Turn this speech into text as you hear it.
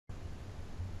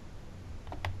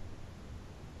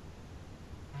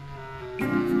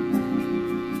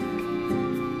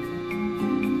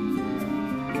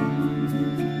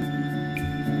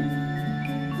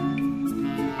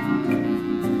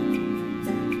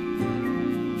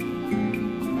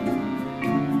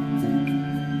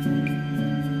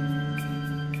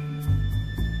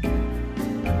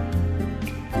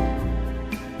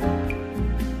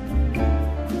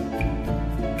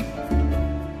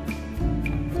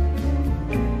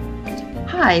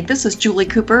Hi, this is Julie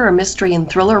Cooper, a mystery and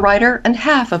thriller writer and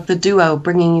half of the duo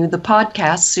bringing you the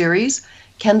podcast series,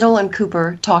 Kendall and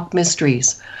Cooper Talk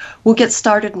Mysteries. We'll get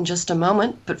started in just a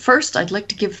moment, but first I'd like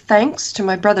to give thanks to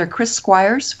my brother Chris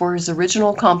Squires for his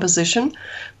original composition,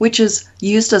 which is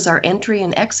used as our entry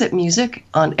and exit music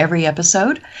on every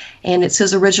episode, and it's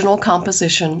his original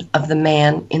composition of The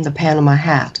Man in the Panama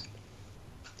Hat.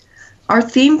 Our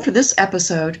theme for this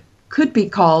episode could be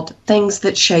called Things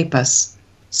That Shape Us.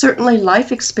 Certainly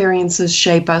life experiences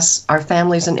shape us, our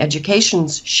families and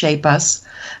educations shape us,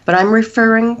 but I'm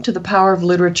referring to the power of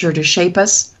literature to shape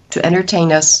us, to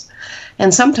entertain us,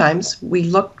 and sometimes we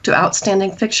look to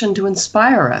outstanding fiction to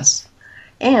inspire us.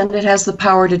 And it has the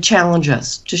power to challenge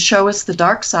us, to show us the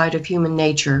dark side of human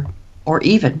nature, or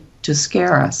even to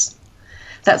scare us.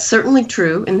 That's certainly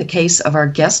true in the case of our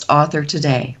guest author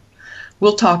today.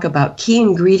 We'll talk about key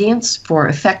ingredients for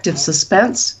effective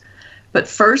suspense, but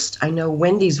first, I know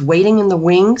Wendy's waiting in the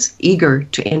wings, eager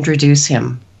to introduce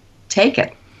him. Take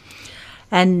it.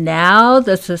 And now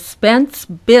the suspense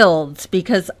builds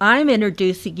because I'm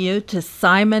introducing you to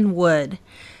Simon Wood.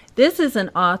 This is an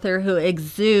author who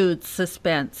exudes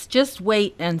suspense. Just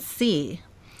wait and see.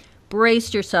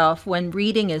 Brace yourself when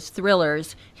reading his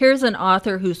thrillers. Here's an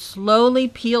author who slowly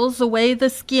peels away the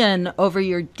skin over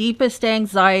your deepest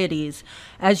anxieties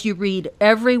as you read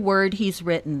every word he's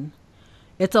written.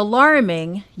 It's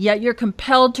alarming, yet you're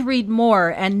compelled to read more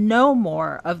and know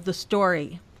more of the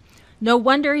story. No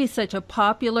wonder he's such a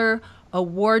popular,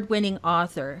 award-winning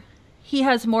author. He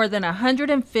has more than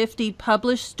 150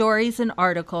 published stories and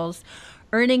articles,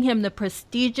 earning him the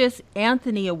prestigious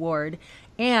Anthony Award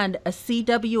and a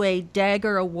CWA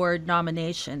Dagger Award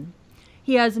nomination.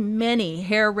 He has many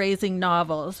hair-raising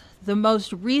novels. The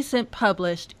most recent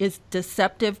published is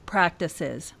Deceptive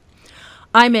Practices.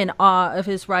 I'm in awe of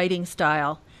his writing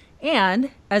style.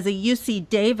 And as a UC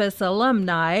Davis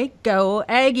alumni, go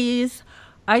Aggies,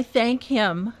 I thank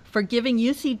him for giving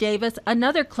UC Davis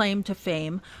another claim to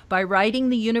fame by writing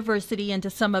the university into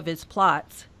some of his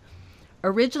plots.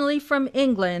 Originally from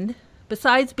England,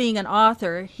 besides being an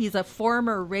author, he's a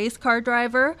former race car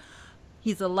driver,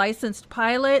 he's a licensed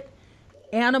pilot,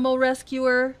 animal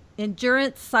rescuer,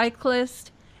 endurance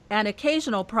cyclist, and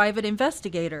occasional private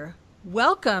investigator.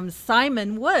 Welcome,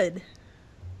 Simon Wood.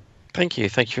 Thank you.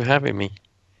 Thank you for having me.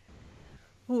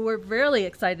 Well, we're really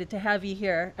excited to have you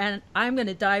here, and I'm going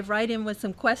to dive right in with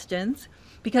some questions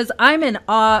because I'm in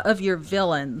awe of your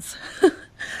villains.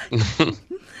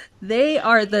 They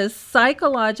are the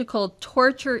psychological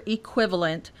torture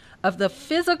equivalent of the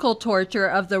physical torture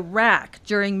of the rack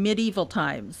during medieval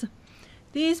times.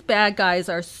 These bad guys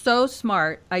are so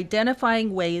smart,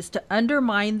 identifying ways to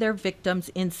undermine their victims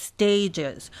in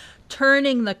stages,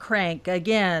 turning the crank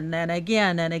again and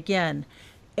again and again,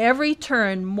 every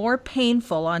turn more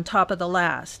painful on top of the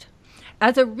last.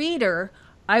 As a reader,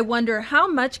 I wonder how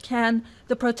much can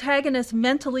the protagonist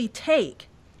mentally take?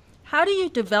 How do you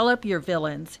develop your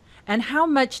villains, and how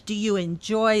much do you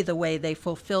enjoy the way they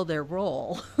fulfill their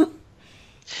role?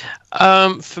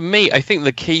 For me, I think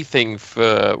the key thing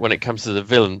for when it comes to the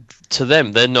villain, to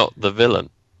them, they're not the villain.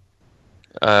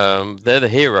 They're the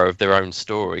hero of their own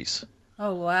stories.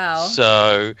 Oh, wow.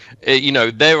 So,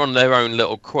 they're on their own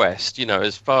little quest.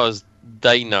 As far as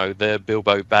they know, they're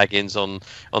Bilbo Baggins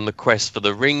on the quest for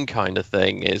the ring kind of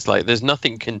thing. It's like there's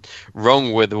nothing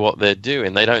wrong with what they're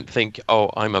doing. They don't think,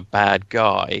 oh, I'm a bad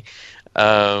guy.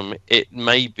 It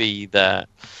may be that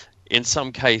in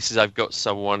some cases I've got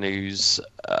someone who's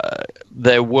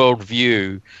their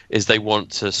worldview is they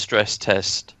want to stress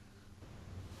test,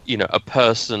 a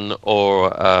person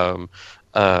or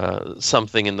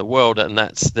something in the world, and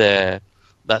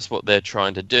that's what they're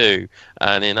trying to do.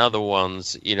 And in other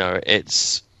ones,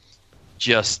 it's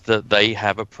just that they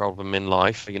have a problem in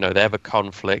life. They have a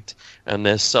conflict and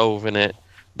they're solving it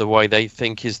the way they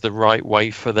think is the right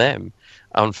way for them.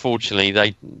 Unfortunately,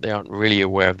 they aren't really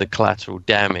aware of the collateral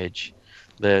damage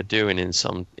they're doing in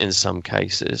some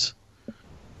cases.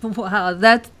 Wow,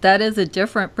 that is a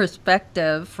different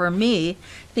perspective for me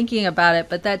thinking about it,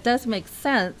 but that does make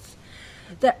sense.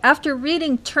 After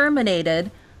reading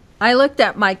Terminated, I looked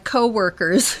at my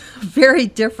coworkers very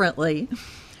differently.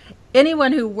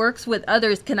 Anyone who works with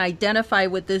others can identify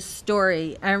with this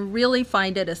story and really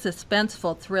find it a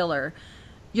suspenseful thriller.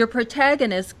 Your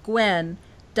protagonist, Gwen,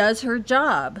 does her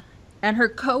job, and her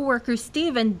coworker,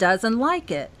 Stephen, doesn't like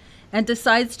it and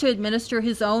decides to administer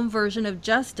his own version of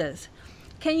justice.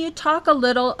 Can you talk a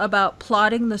little about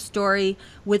plotting the story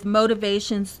with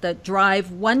motivations that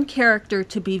drive one character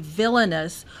to be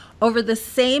villainous over the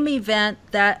same event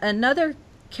that another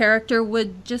character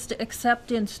would just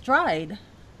accept in stride?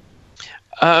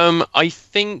 I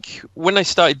think when I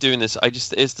started doing this,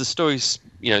 it's the stories,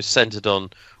 centered on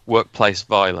workplace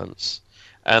violence,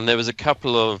 and there was a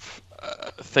couple of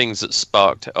things that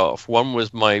sparked it off. One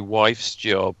was my wife's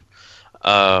job.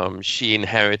 She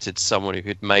inherited someone who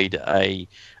had made a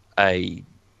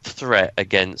threat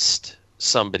against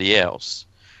somebody else,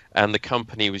 and the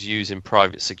company was using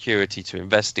private security to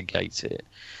investigate it.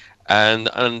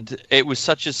 And it was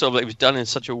it was done in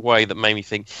such a way that made me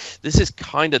think this is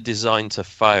kind of designed to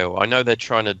fail. I know they're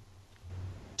trying to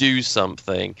do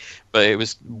something, but it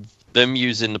was them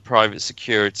using the private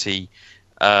security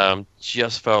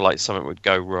just felt like something would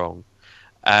go wrong.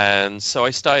 And so I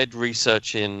started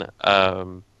researching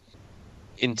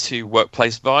into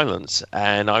workplace violence,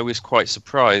 and I was quite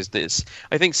surprised.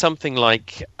 I think something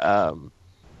like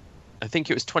I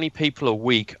think it was 20 people a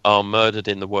week are murdered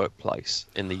in the workplace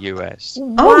in the US. Oh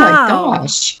my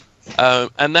gosh.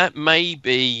 And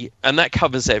that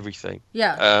covers everything.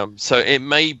 Yeah. So it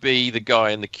may be the guy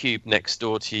in the cube next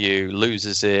door to you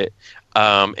loses it.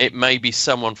 It may be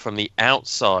someone from the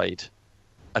outside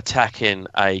attacking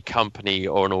a company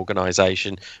or an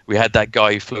organization. We had that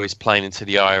guy who flew his plane into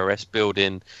the IRS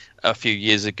building a few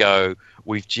years ago.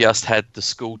 We've just had the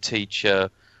school teacher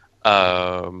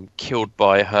killed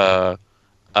by her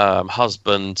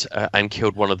husband and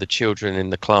killed one of the children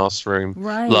in the classroom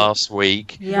last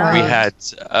week. Yeah. We had,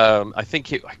 I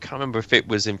can't remember if it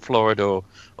was in Florida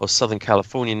or Southern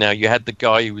California now. You had the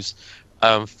guy who was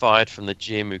fired from the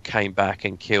gym who came back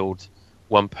and killed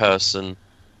one person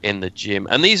in the gym.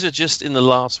 And these are just in the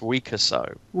last week or so.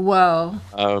 Whoa.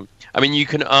 I mean, you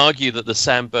can argue that the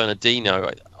San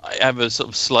Bernardino, I have a sort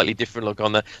of slightly different look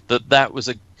on that was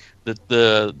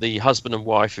the husband and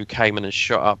wife who came in and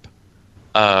shot up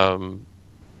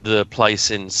the place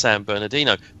in San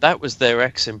Bernardino. That was their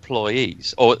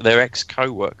ex-employees or their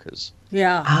ex-co-workers.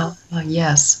 Yeah.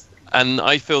 Yes. And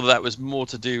I feel that was more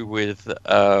to do with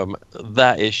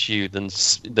that issue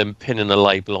than pinning a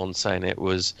label on saying it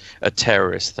was a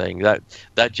terrorist thing.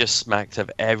 That just smacked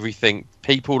of everything.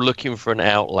 People looking for an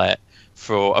outlet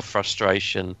for a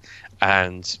frustration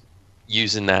and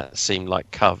using that seemed like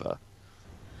cover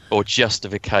or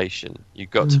justification.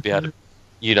 You've got to be able to,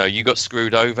 you got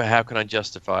screwed over. How can I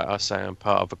justify it? I say I'm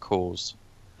part of a cause.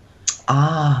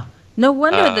 Ah. No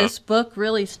wonder this book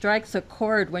really strikes a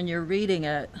chord when you're reading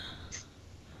it.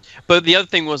 But the other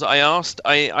thing was I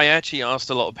actually asked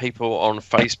a lot of people on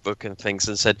Facebook and things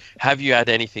and said, have you had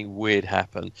anything weird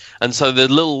happen? And so the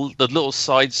little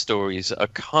side stories are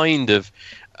kind of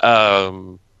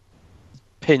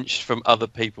pinched from other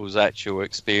people's actual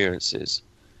experiences.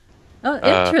 Oh,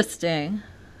 interesting.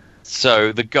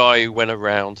 So the guy went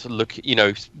around looking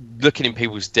in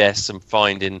people's desks and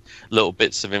finding little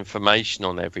bits of information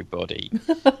on everybody.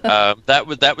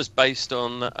 That was based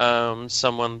on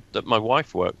someone that my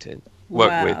wife worked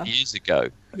with years ago.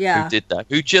 Yeah. Who did that?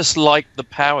 Who just liked the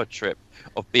power trip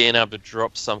of being able to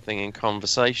drop something in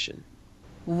conversation.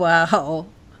 Wow.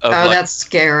 That's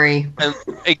scary. And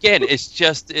again,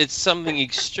 it's something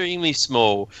extremely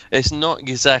small. It's not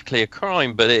exactly a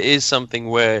crime, but it is something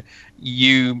where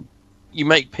you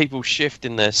make people shift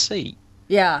in their seat.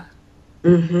 Yeah.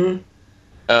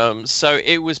 Mm-hmm. So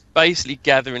it was basically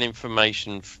gathering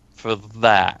information for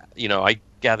that. I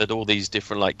gathered all these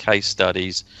different case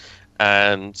studies,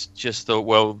 and just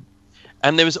thought,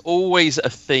 and there was always a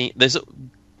theme.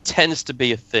 Tends to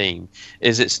be a theme.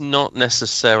 It's not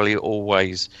necessarily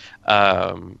always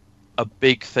a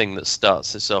big thing that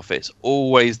starts this off. It's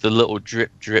always the little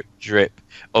drip, drip, drip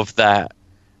of that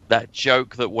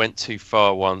joke that went too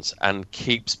far once and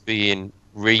keeps being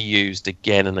reused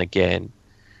again and again.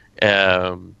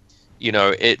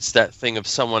 It's that thing of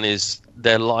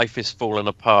their life is falling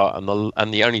apart,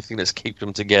 and the only thing that's keeping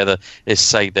them together is,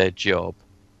 say, their job.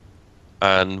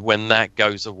 And when that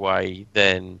goes away,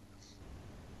 then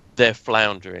they're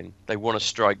floundering. They want to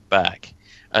strike back.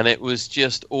 And it was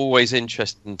just always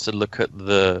interesting to look at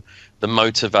the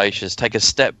motivations, take a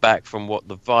step back from what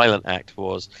the violent act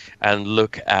was and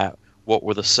look at what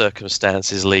were the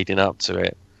circumstances leading up to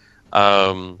it.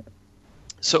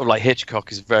 Sort of like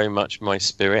Hitchcock is very much my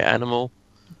spirit animal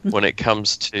when it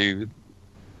comes to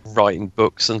writing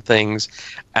books and things.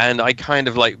 And I kind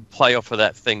of play off of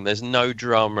that thing. There's no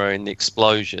drama in the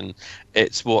explosion.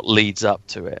 It's what leads up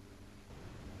to it.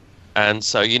 And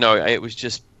so, it was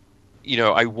just,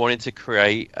 I wanted to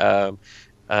create a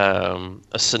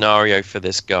scenario for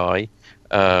this guy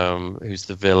who's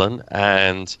the villain.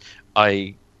 And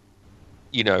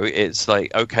it's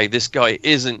like, okay, this guy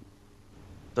isn't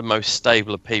the most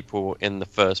stable of people in the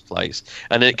first place.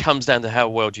 And it comes down to how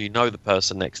well do you know the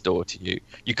person next door to you.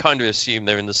 You kind of assume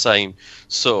they're in the same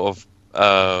sort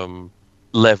of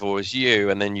level as you,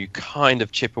 and then you kind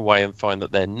of chip away and find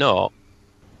that they're not.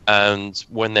 And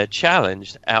when they're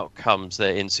challenged, out comes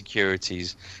their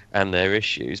insecurities and their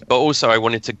issues. But also I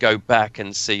wanted to go back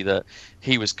and see that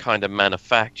he was kind of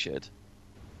manufactured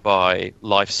by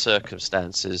life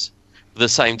circumstances. At the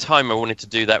same time, I wanted to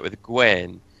do that with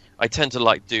Gwen. I tend to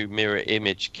like do mirror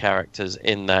image characters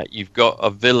in that you've got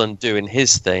a villain doing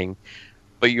his thing,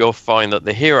 but you'll find that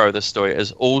the hero of the story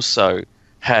has also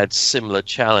had similar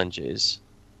challenges,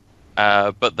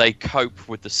 but they cope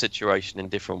with the situation in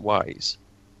different ways.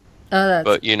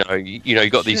 But you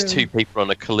got these two people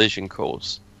on a collision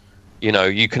course.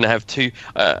 You can have two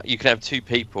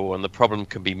people, and the problem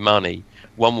can be money.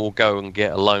 One will go and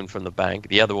get a loan from the bank,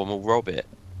 the other one will rob it.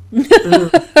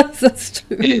 That's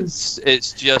true.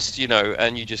 It's just,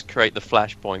 and you just create the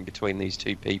flashpoint between these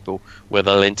two people where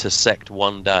they'll intersect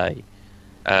one day,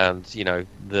 and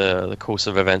the course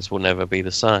of events will never be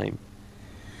the same.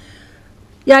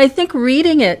 Yeah, I think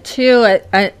reading it too,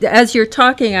 as you're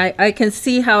talking, I can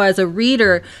see how as a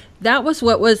reader, that was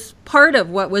what was part of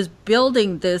what was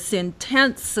building this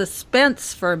intense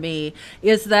suspense for me,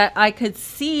 is that I could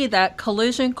see that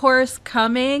collision course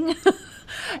coming,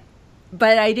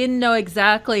 but I didn't know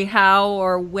exactly how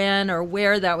or when or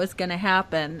where that was going to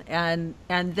happen. And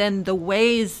then the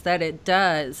ways that it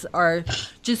does are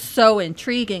just so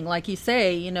intriguing. Like you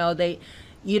say,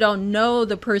 you don't know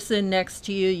the person next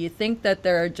to you. You think that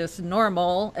they're just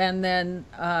normal. And then,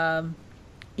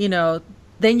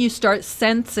 then you start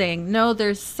sensing, no,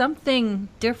 there's something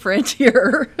different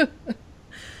here.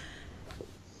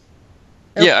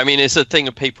 Yeah, I mean, it's a thing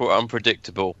of people are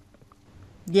unpredictable.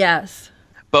 Yes.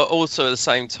 But also at the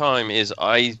same time is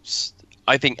I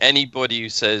think anybody who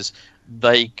says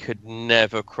they could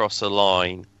never cross a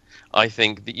line, I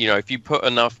think that, if you put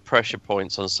enough pressure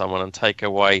points on someone and take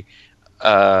away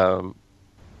a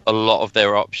lot of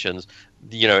their options,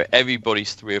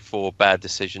 everybody's 3 or 4 bad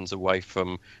decisions away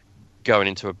from going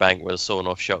into a bank with a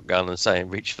sawn-off shotgun and saying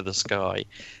reach for the sky.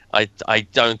 I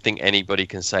don't think anybody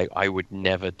can say I would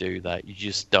never do that. You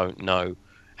just don't know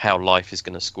how life is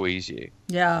going to squeeze you.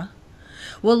 Yeah.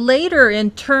 Well, later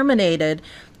in Terminated,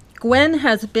 Gwen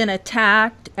has been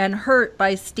attacked and hurt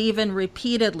by Steven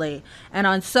repeatedly and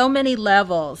on so many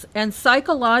levels, and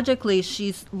psychologically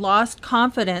she's lost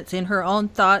confidence in her own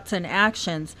thoughts and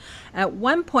actions. At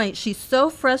one point, she's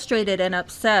so frustrated and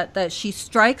upset that she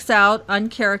strikes out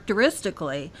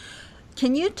uncharacteristically.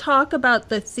 Can you talk about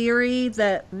the theory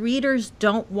that readers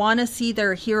don't want to see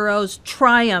their heroes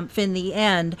triumph in the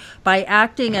end by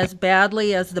acting as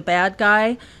badly as the bad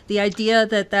guy? The idea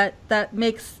that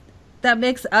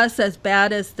makes us as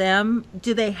bad as them.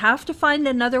 Do they have to find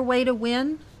another way to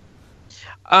win?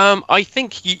 I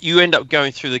think you end up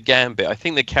going through the gambit. I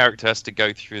think the character has to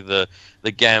go through the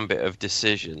gambit of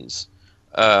decisions,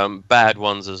 bad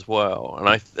ones as well.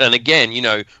 And again,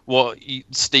 what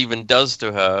Stephen does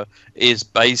to her is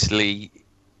basically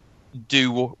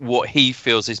do what he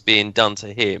feels is being done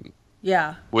to him.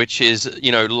 Yeah. Which is,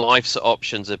 life's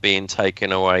options are being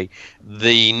taken away.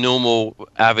 The normal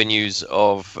avenues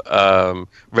of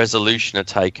resolution are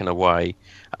taken away.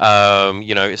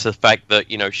 It's the fact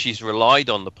that, she's relied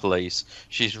on the police.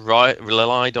 She's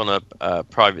relied on a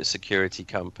private security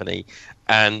company.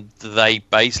 And they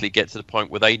basically get to the point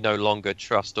where they no longer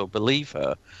trust or believe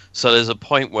her. So there's a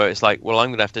point where it's like, well, I'm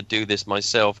going to have to do this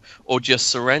myself or just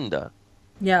surrender.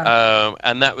 Yeah.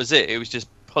 And that was it. It was just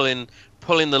pulling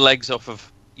the legs off of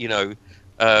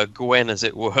Gwen, as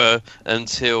it were,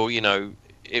 until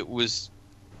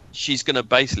she's going to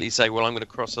basically say, well, I'm going to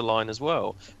cross the line as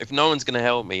well. If no one's going to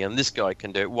help me and this guy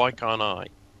can do it, why can't I?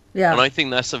 Yeah. And I think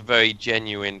that's a very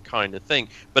genuine kind of thing.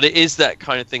 But it is that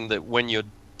kind of thing that when you're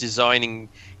designing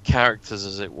characters,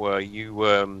 as it were, you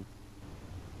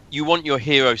want your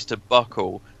heroes to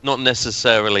buckle, not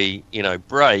necessarily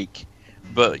break,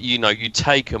 but you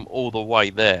take them all the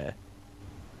way there.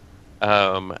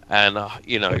 Because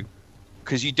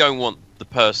you don't want the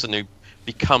person who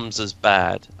becomes as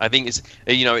bad. I think it's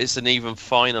an even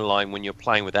finer line when you're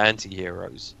playing with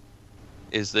anti-heroes,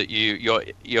 is that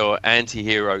your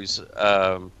anti-heroes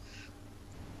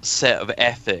set of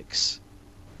ethics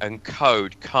and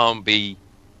code can't be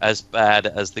as bad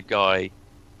as the guy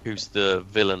who's the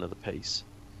villain of the piece.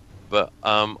 But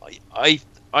I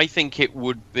think it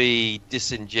would be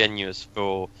disingenuous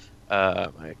for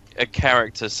a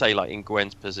character, say like in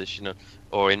Gwen's position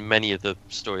or in many of the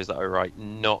stories that I write,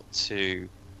 not to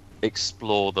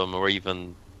explore them or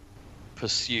even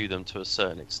pursue them to a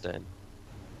certain extent.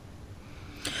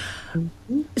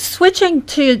 Switching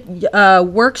to a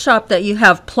workshop that you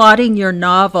have, plotting your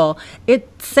novel, it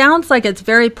sounds like it's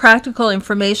very practical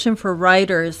information for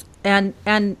writers. And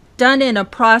done in a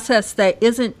process that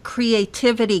isn't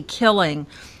creativity killing.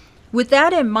 With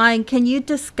that in mind, can you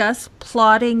discuss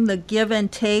plotting the give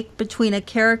and take between a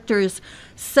character's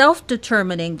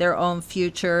self-determining their own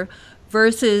future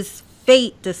versus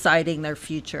fate deciding their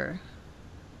future?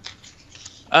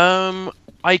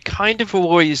 I kind of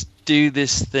always do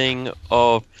this thing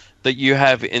of that you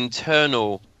have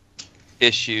internal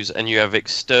issues and you have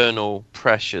external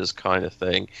pressures kind of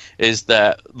thing, is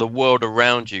that the world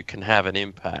around you can have an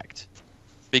impact.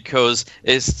 Because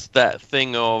it's that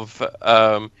thing of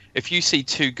if you see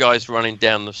two guys running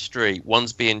down the street,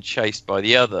 one's being chased by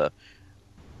the other,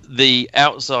 the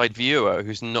outside viewer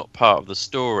who's not part of the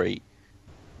story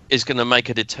is going to make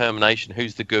a determination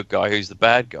who's the good guy, who's the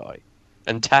bad guy,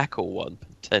 and tackle one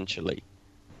potentially.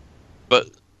 But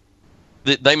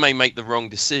they may make the wrong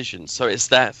decision. So it's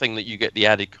that thing that you get the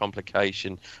added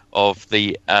complication of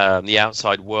the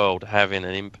outside world having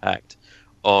an impact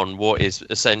on what is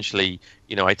essentially,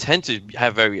 I tend to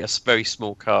have a very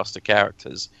small cast of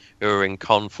characters who are in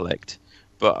conflict,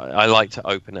 but I like to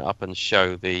open it up and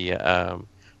show the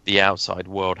outside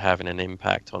world having an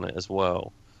impact on it as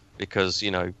well, because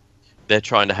they're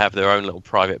trying to have their own little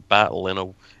private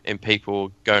battle in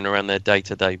people going around their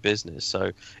day-to-day business.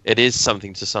 So it is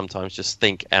something to sometimes just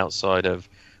think outside of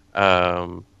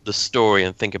the story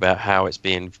and think about how it's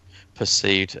being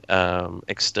perceived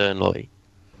externally.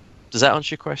 Does that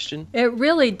answer your question? It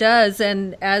really does.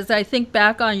 And as I think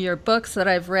back on your books that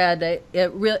I've read,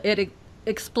 it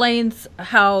explains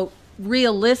how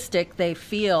realistic they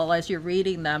feel as you're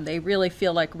reading them. They really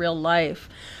feel like real life.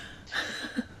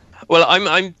 Well,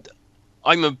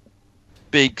 I'm a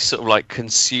big sort of like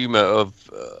consumer of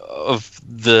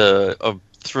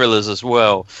thrillers as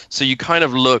well. So you kind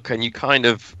of look and you kind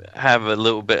of have a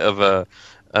little bit of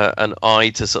an eye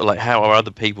to sort of like how are other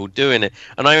people doing it.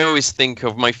 And I always think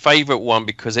of my favorite one,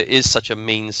 because it is such a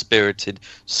mean-spirited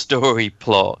story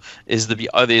plot, is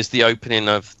the opening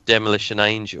of Demolition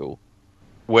Angel,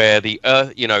 where the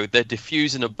Earth, they're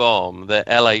defusing a bomb, they're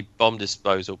LA bomb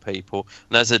disposal people,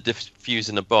 and as they're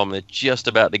defusing a bomb, they're just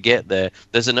about to get there,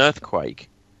 there's an earthquake.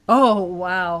 Oh,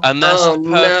 wow. And that's a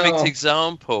perfect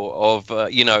example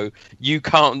of, you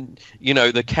can't,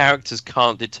 the characters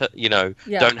can't,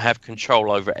 don't have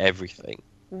control over everything.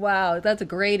 Wow, that's a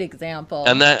great example.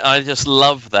 And that I just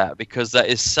love that, because that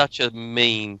is such a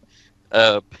mean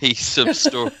piece of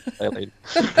storytelling.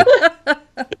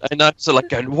 And I'm sort of like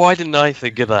going, why didn't I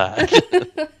think of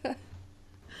that?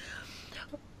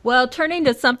 Well, turning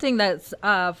to something that's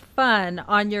fun,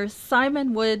 on your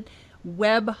Simon Wood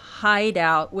web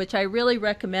hideout, which I really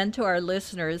recommend to our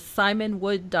listeners,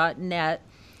 simonwood.net,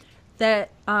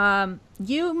 that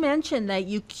you mentioned that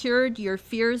you cured your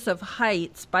fears of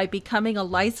heights by becoming a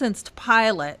licensed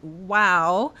pilot.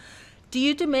 Wow. Do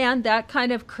you demand that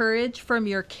kind of courage from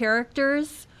your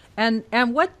characters? And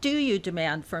what do you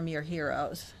demand from your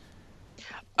heroes?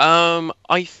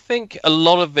 I think a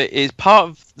lot of it is, part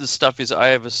of the stuff is I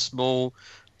have a small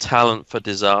talent for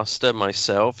disaster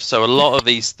myself. So a lot of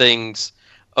these things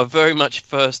are very much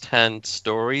first-hand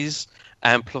stories,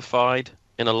 amplified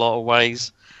in a lot of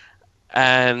ways.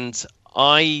 And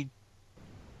I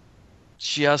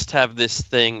just have this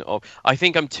thing of, I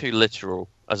think I'm too literal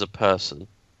as a person.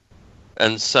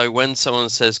 And so when someone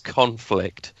says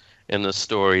conflict in the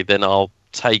story, then I'll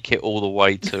take it all the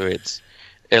way to its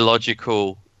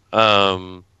illogical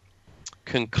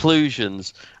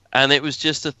conclusions. And it was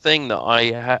just a thing that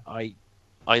I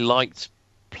liked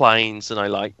planes and I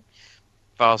liked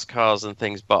fast cars and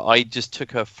things, but I just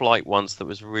took a flight once that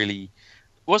was really,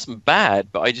 wasn't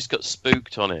bad, but I just got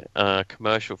spooked on it,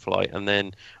 commercial flight, and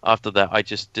then after that I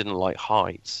just didn't like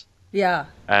heights. Yeah.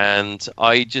 And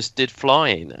I just did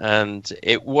flying, and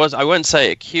it was, I won't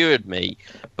say it cured me,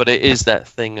 but it is that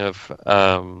thing of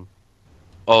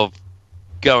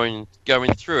going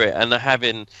through it and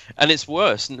it's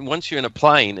worse. And once you're in a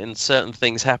plane and certain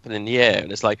things happen in the air,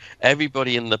 and it's like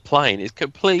everybody in the plane is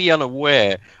completely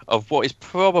unaware of what is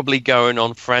probably going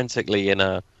on frantically in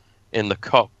the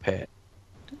cockpit.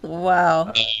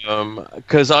 Wow.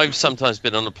 Because I've sometimes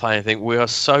been on a plane and think we are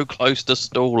so close to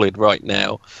stalling right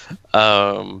now,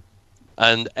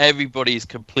 and everybody's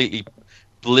completely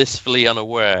blissfully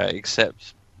unaware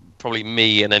except probably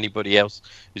me and anybody else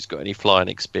who's got any flying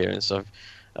experience.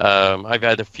 I've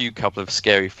had a few couple of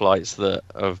scary flights that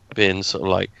have been sort of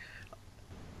like,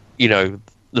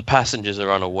 the passengers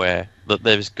are unaware that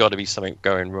there's got to be something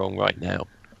going wrong right now.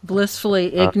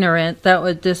 Blissfully ignorant, that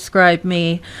would describe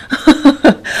me.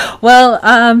 Well,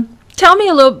 tell me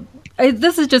a little,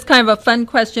 this is just kind of a fun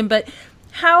question, but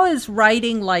how is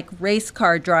riding like race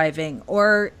car driving,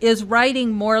 or is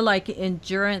riding more like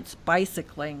endurance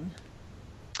bicycling?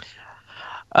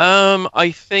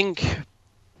 I think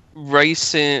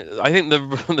racing. I think the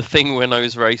the thing when I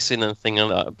was racing and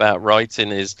thinking about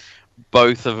writing is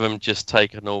both of them just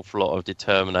take an awful lot of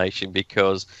determination,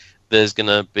 because there's going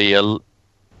to be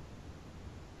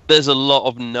there's a lot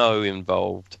of no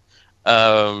involved.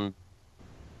 Um,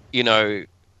 you know,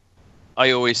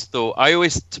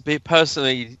 to be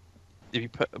personally, to be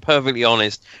perfectly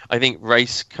honest, I think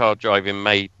race car driving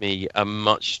made me a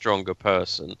much stronger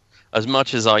person. As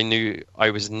much as I knew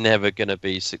I was never going to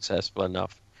be successful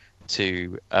enough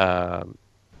to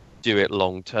do it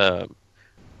long term,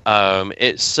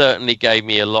 it certainly gave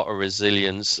me a lot of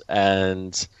resilience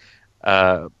and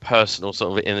personal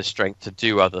sort of inner strength to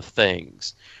do other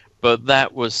things. But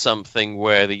that was something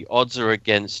where the odds are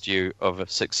against you of a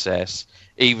success,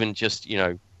 even just,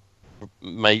 doing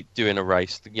a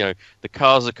race. The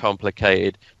cars are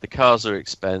complicated, the cars are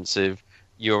expensive.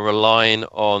 You're relying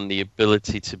on the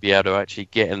ability to be able to actually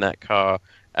get in that car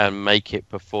and make it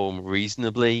perform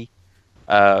reasonably.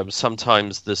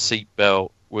 Sometimes the seatbelt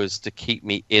was to keep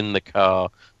me in the car,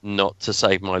 not to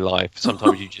save my life.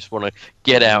 Sometimes you just want to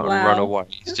get out and run away.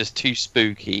 It's just too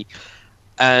spooky.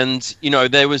 And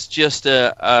there was just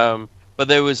but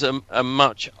there was a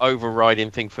much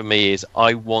overriding thing for me is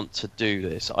I want to do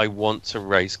this. I want to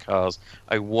race cars.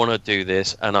 I want to do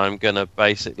this, and I'm going to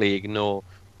basically ignore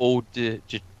all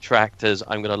detractors.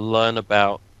 I'm going to learn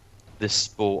about this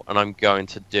sport, and I'm going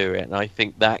to do it. And I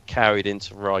think that carried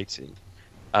into writing.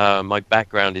 My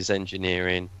background is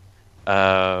engineering.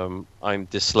 I'm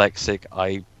dyslexic.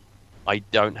 I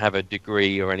don't have a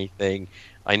degree or anything.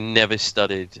 I never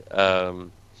studied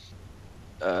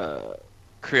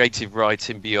creative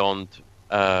writing beyond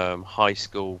high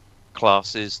school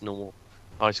classes, normal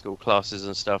high school classes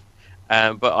and stuff.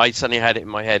 But I suddenly had it in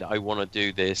my head, I want to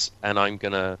do this, and I'm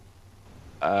gonna,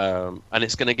 and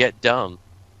it's gonna get done.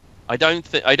 I don't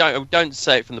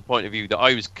say it from the point of view that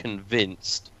I was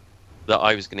convinced that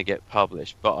I was going to get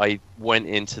published, but I went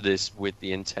into this with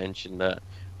the intention that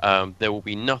there will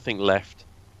be nothing left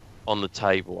on the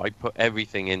table. I put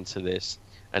everything into this,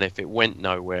 and if it went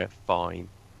nowhere, fine.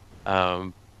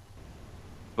 But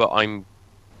I'm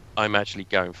actually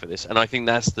going for this, and I think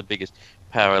that's the biggest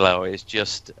parallel. Is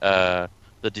just the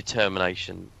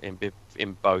determination in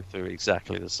both are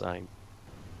exactly the same.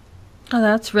 Oh,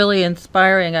 that's really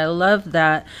inspiring. I love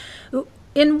that.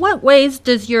 In what ways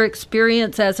does your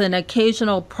experience as an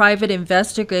occasional private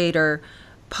investigator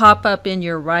pop up in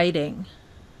your writing?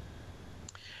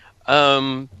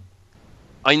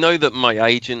 I know that my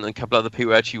agent and a couple other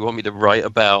people actually want me to write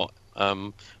about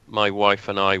my wife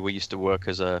and I. We used to work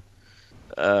as a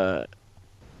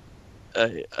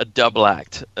double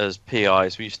act as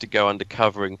PIs. We used to go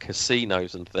undercover in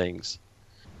casinos and things,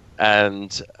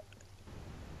 and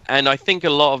I think a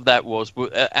lot of that was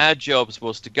our jobs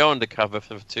was to go undercover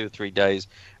for 2 or 3 days,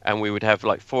 and we would have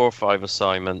like 4 or 5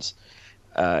 assignments.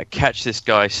 Catch this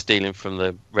guy stealing from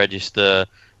the register.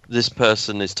 This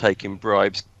person is taking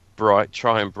bribes.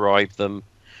 Try and bribe them.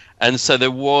 And so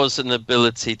there was an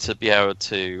ability to be able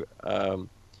to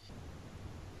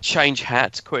change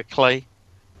hats quickly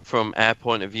from our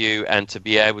point of view, and to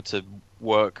be able to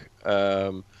work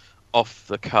off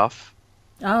the cuff.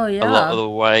 Oh, yeah. A lot of the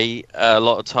way. A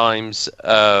lot of times,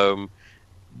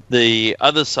 the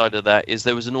other side of that is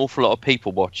there was an awful lot of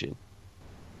people watching.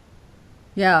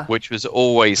 Yeah. Which was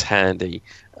always handy,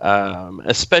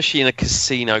 especially in a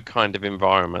casino kind of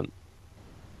environment.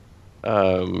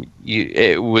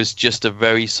 It was just a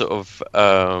very sort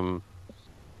of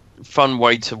fun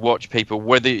way to watch people,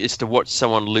 whether it's to watch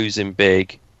someone losing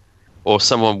big or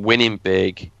someone winning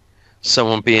big,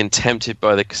 someone being tempted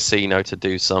by the casino to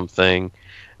do something.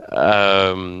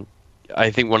 I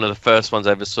think one of the first ones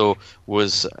I ever saw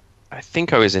was, I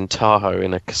think I was in Tahoe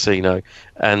in a casino,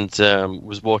 and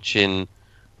was watching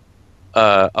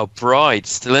a bride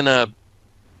still in a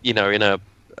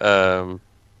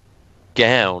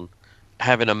gown,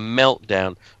 having a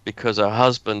meltdown because her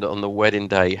husband on the wedding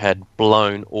day had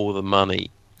blown all the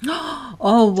money.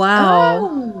 Oh,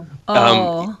 wow.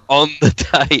 On the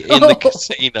day in the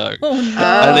casino. Oh,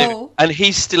 no. And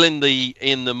he's still in the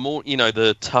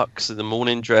the tux, the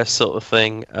morning dress sort of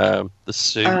thing, the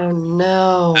suit. Oh,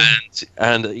 no.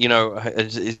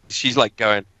 And she's like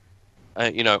going,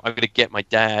 I'm going to get my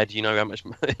dad, how much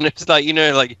money. And it's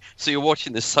like, so you're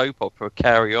watching this soap opera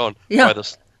carry on by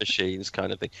the machines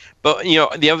kind of thing. But,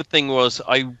 the other thing was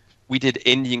we did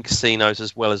Indian casinos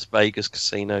as well as Vegas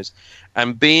casinos,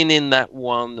 and being in that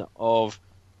one of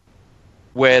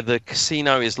where the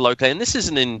casino is located, and this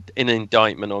isn't an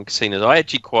indictment on casinos. I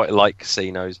actually quite like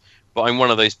casinos, but I'm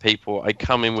one of those people. I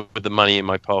come in with the money in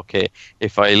my pocket.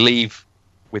 If I leave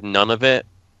with none of it,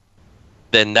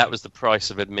 then that was the price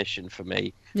of admission for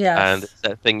me. Yes. And it's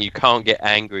that thing, you can't get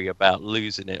angry about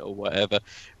losing it or whatever.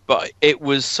 But it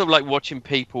was sort of like watching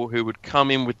people who would come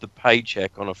in with the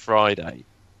paycheck on a Friday,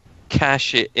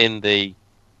 cash it in the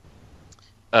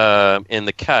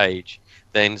cage,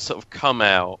 then sort of come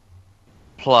out,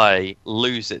 play,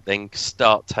 lose it, then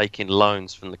start taking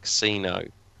loans from the casino.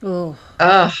 Ooh.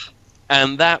 Ugh.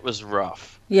 And that was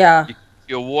rough. Yeah.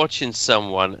 You're watching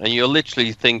someone and you're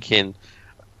literally thinking,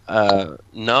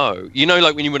 no. You know,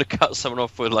 like when you want to cut someone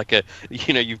off with like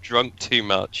you've drunk too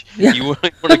much. Yeah. You want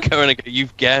to go and go,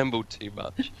 you've gambled too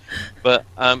much. But,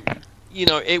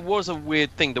 it was a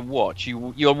weird thing to watch.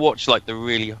 You'll watch like the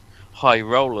really high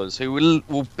rollers who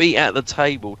will be at the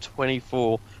table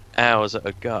 24 hours at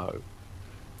a go.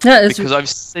 Yeah, because I've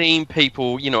seen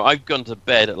people, I've gone to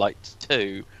bed at like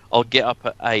 2, I'll get up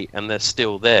at 8 and they're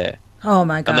still there. Oh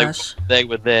my gosh. And they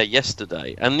were there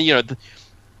yesterday. And,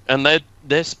 and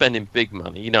they're spending big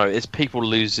money. It's people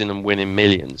losing and winning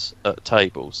millions at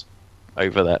tables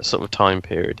over that sort of time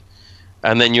period.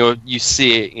 And then you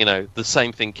see it, the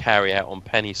same thing carry out on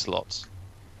penny slots.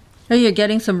 Oh, you're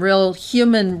getting some real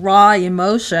human raw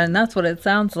emotion. That's what it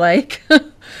sounds like.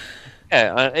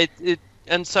 Yeah,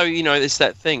 and so, it's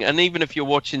that thing. And even if you're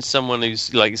watching someone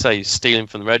who's, like you say, stealing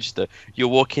from the register, you're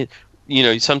walking,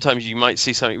 sometimes you might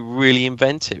see something really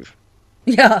inventive.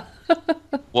 Yeah.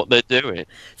 What they're doing.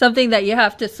 Something that you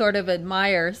have to sort of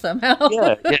admire somehow.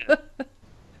 Yeah.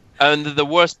 And the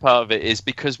worst part of it is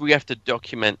because we have to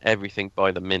document everything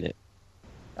by the minute.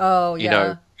 Oh,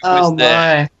 yeah.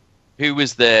 Who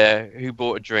was there, who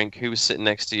bought a drink, who was sitting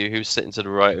next to you, who was sitting to the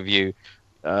right of you,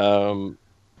 and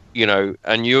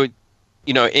you're,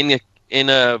 in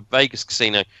a Vegas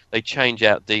casino, they change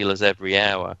out dealers every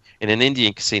hour. In an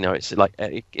Indian casino, it's like,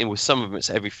 with some of them,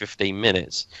 it's every 15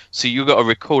 minutes. So you've got to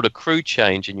record a crew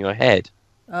change in your head.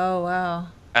 Oh, wow.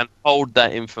 And hold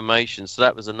that information. So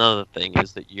that was another thing,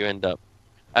 is that you end up,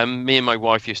 and me and my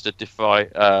wife used to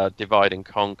divide and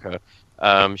conquer.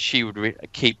 She would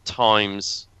keep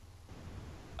times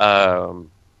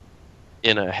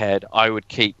in her head. I would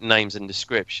keep names and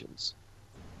descriptions.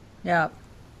 Yeah.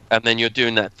 And then you're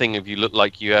doing that thing of you look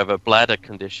like you have a bladder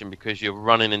condition because you're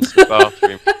running into the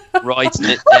bathroom, writing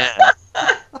it down.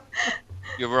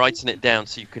 You're writing it down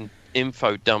so you can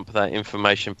info dump that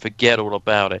information, forget all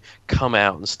about it, come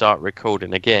out and start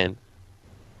recording again.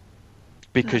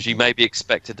 Because you may be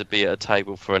expected to be at a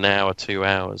table for an hour, 2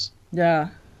 hours. Yeah.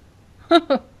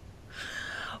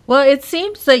 Well, it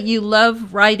seems that you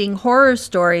love writing horror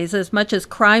stories as much as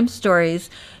crime stories.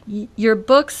 Your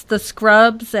books, The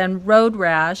Scrubs and Road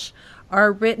Rash,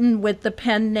 are written with the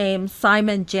pen name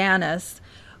Simon Janus.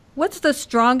 What's the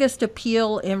strongest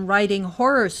appeal in writing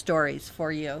horror stories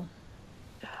for you?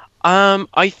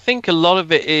 I think a lot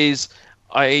of it is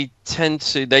they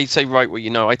say write what you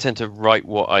know. I tend to write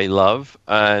what I love.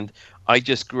 And I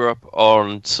just grew up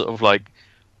on sort of like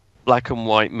black and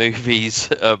white movies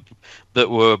that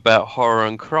were about horror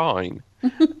and crime.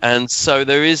 And so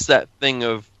there is that thing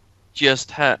of just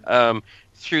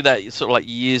through that sort of like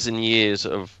years and years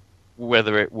of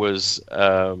whether it was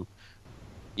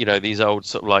these old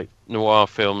sort of like noir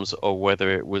films or whether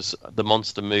it was the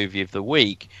monster movie of the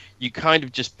week, you kind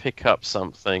of just pick up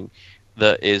something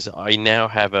that is, I now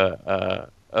have a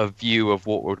view of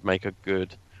what would make a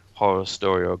good horror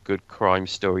story or a good crime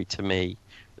story to me.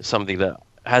 Something that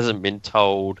hasn't been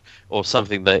told, or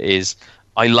something that is,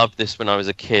 I loved this when I was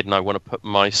a kid and I want to put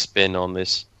my spin on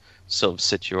this sort of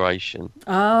situation.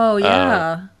 Oh,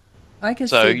 yeah. I can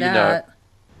see that.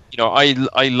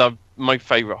 I love, my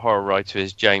favorite horror writer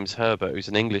is James Herbert, who's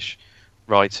an English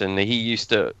writer, and he used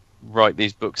to write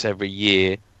these books every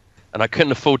year. And I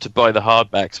couldn't afford to buy the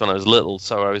hardbacks when I was little,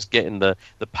 so I was getting the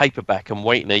paperback and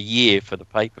waiting a year for the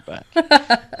paperback.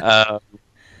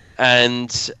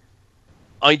 And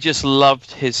I just loved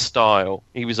his style.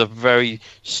 He was a very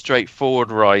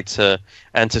straightforward writer.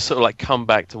 And to sort of like come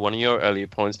back to one of your earlier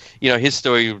points, his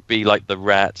story would be like The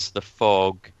Rats, The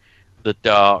Fog, The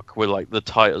Dark were like the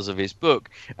titles of his book.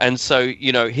 And so,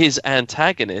 his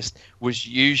antagonist was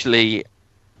usually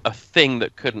a thing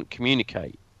that couldn't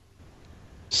communicate.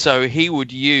 So he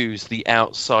would use the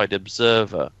outside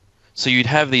observer. So you'd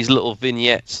have these little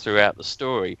vignettes throughout the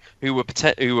story who were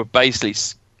basically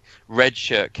red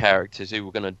shirt characters who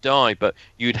were going to die, but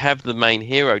you'd have the main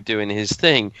hero doing his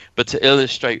thing. But to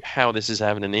illustrate how this is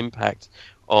having an impact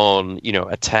on,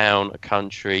 a town, a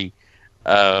country,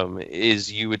 is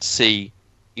you would see,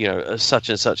 a such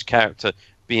and such character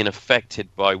being affected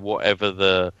by whatever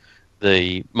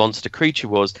the monster creature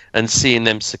was, and seeing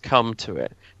them succumb to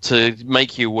it, to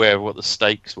make you aware of what the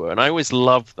stakes were. And I always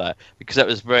loved that, because that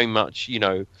was very much,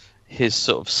 his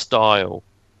sort of style,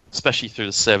 especially through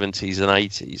the 70s and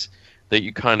 80s, that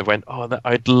you kind of went, oh,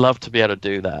 I'd love to be able to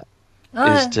do that.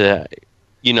 Is to,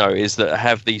 is that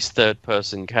have these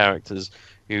third-person characters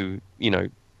who,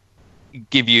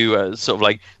 give you a sort of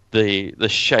like the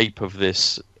shape of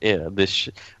this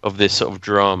sort of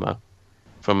drama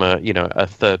from a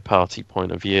third-party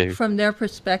point of view. From their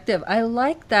perspective. I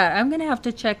like that. I'm going to have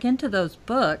to check into those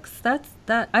books.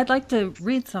 I'd like to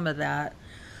read some of that.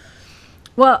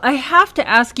 Well, I have to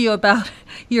ask you about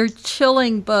your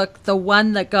chilling book, The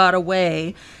One That Got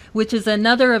Away, which is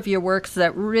another of your works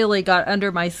that really got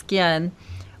under my skin.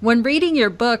 When reading your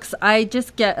books, I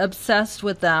just get obsessed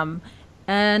with them.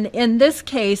 And in this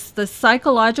case, the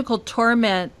psychological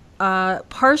torment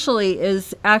partially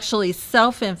is actually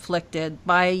self-inflicted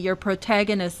by your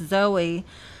protagonist, Zoe.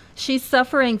 She's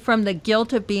suffering from the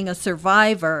guilt of being a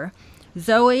survivor.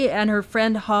 Zoe and her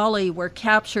friend Holly were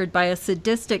captured by a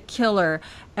sadistic killer,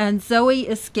 and Zoe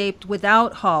escaped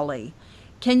without Holly.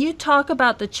 Can you talk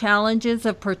about the challenges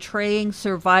of portraying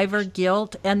survivor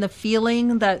guilt and the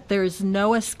feeling that there's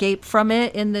no escape from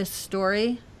it in this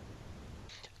story?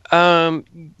 There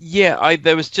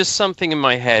was just something in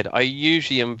my head. I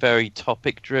usually am very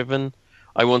topic driven.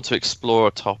 I want to explore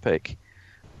a topic,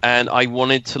 and I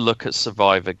wanted to look at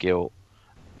survivor guilt.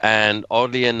 And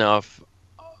oddly enough,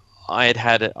 I've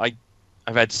had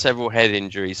several head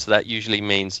injuries, so that usually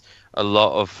means a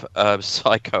lot of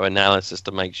psychoanalysis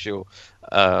to make sure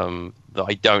that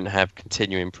I don't have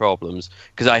continuing problems,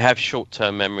 because I have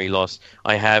short-term memory loss.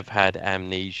 I have had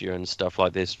amnesia and stuff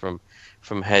like this from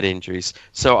head injuries.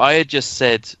 So I had just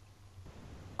said,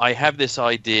 I have this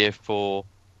idea for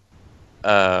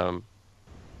about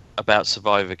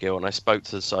survivor guilt, and I spoke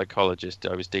to the psychologist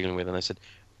I was dealing with, and I said,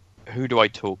 who do I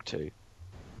talk to?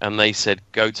 And they said,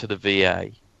 go to the VA.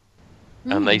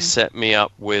 And they set me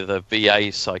up with a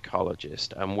VA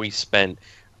psychologist, and we spent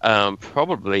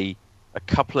probably a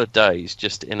couple of days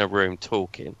just in a room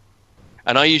talking.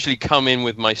 And I usually come in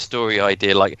with my story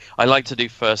idea. Like, I like to do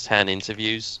first-hand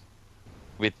interviews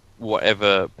with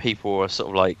whatever people are sort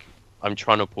of like I'm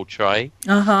trying to portray.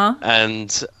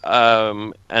 And so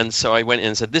I went in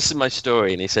and said, this is my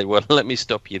story. And he said, well, let me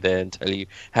stop you there and tell you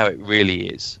how it really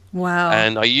is. Wow.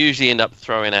 And I usually end up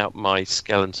throwing out my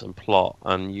skeleton plot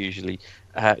and usually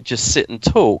just sit and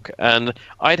talk. And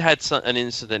I'd had an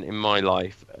incident in my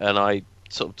life, and I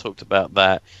sort of talked about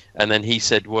that. And then he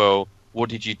said, well, what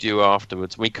did you do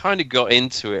afterwards? And we kind of got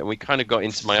into it, and we kind of got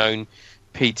into my own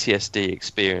PTSD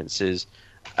experiences.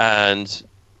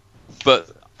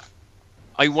 But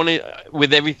I wanted,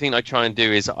 with everything I try and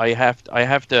do, is I have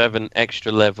to have an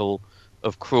extra level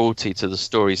of cruelty to the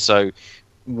story. So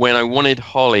when I wanted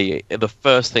Holly, the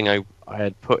first thing I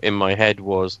had put in my head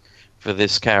was, for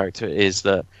this character, is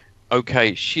that,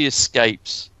 okay, she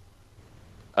escapes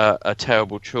a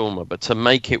terrible trauma, but to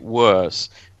make it worse,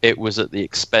 it was at the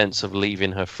expense of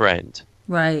leaving her friend.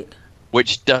 Right.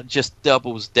 Which just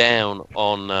doubles down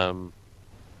on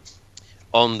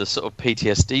the sort of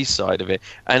PTSD side of it.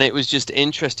 And it was just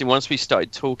interesting once we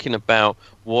started talking about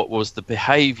what was the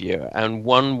behavior. And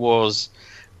one was,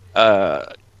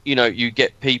 you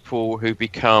get people who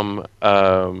become,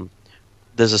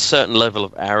 there's a certain level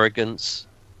of arrogance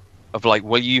of like,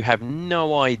 well, you have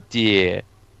no idea.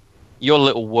 Your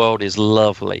little world is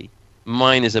lovely.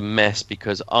 Mine is a mess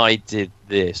because I did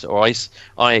this, or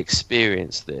I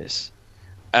experienced this.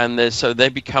 And so they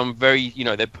become very,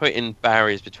 they're putting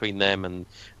barriers between them and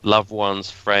loved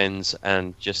ones, friends,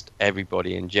 and just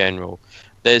everybody in general.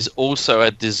 There's also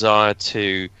a desire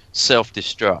to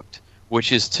self-destruct,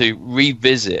 which is to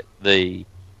revisit the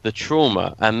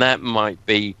trauma, and that might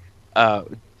be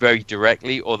very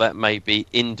directly, or that may be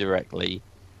indirectly.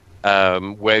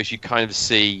 Whereas you kind of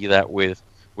see that with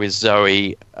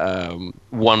Zoe,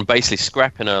 one basically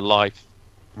scrapping her life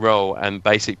role and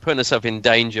basically putting herself in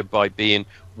danger by being,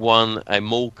 one, a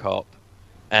mall cop,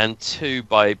 and two,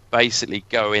 by basically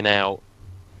going out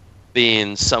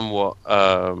being somewhat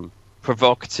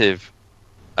provocative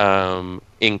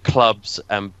in clubs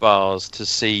and bars to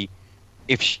see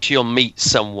if she'll meet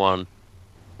someone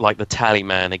like the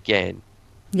Tallyman again.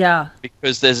 Yeah.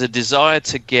 Because there's a desire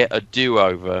to get a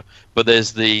do-over, but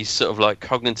there's the sort of like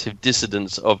cognitive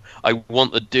dissonance of, I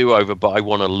want the do-over, but I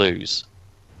want to lose.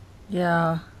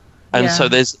 Yeah. And so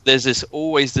there's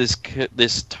always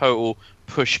this total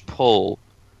push-pull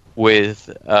with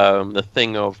the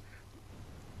thing of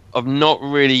not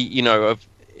really,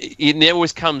 it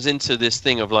always comes into this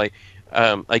thing of like,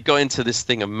 I got into this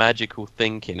thing of magical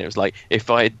thinking. It was like, if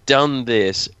I had done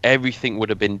this, everything would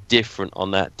have been different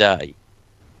on that day.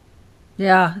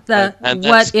 Yeah, and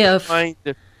what if?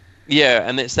 Yeah,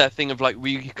 and it's that thing of like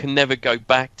we can never go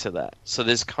back to that. So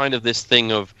there's kind of this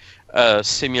thing of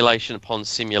simulation upon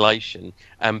simulation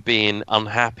and being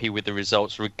unhappy with the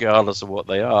results regardless of what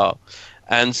they are.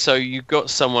 And so you've got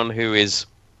someone who is,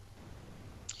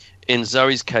 in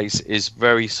Zoe's case, is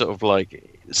very sort of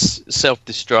like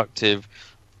self-destructive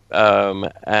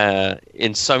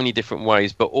in so many different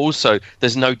ways, but also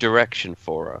there's no direction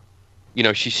for her. You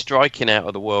know, she's striking out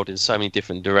of the world in so many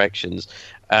different directions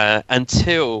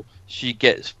until she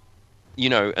gets, you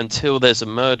know, until there's a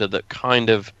murder that kind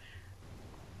of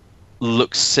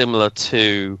looks similar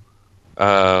to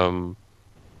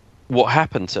what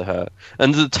happened to her.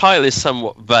 And the title is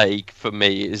somewhat vague for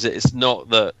me. It's not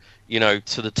that, you know,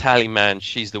 to the tallyman,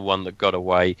 she's the one that got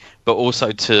away, but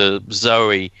also to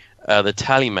Zoe, the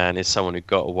tallyman is someone who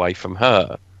got away from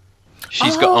her.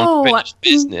 She's got unfinished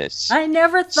business. I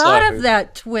never thought of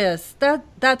that twist.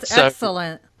 That's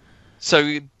excellent.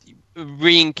 So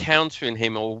re-encountering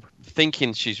him, or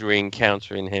thinking she's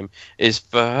re-encountering him, is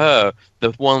for her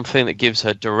the one thing that gives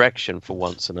her direction for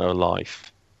once in her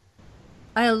life.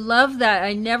 I love that.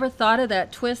 I never thought of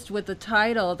that twist with the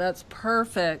title. That's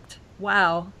perfect.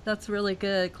 Wow, that's really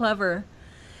good. Clever.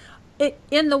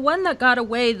 In the one that got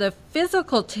away, the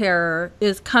physical terror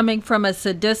is coming from a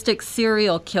sadistic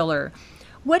serial killer.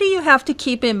 What do you have to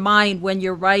keep in mind when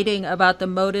you're writing about the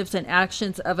motives and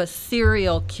actions of a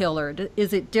serial killer?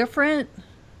 Is it different?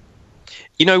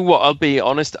 You know what? I'll be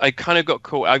honest. I kind of got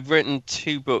caught. I've written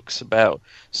 2 books about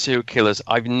serial killers.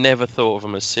 I've never thought of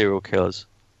them as serial killers.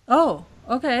 Oh,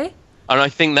 okay. And I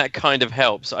think that kind of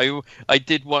helps. I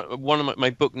did one of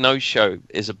my book No Show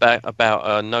is about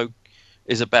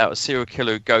a serial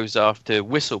killer who goes after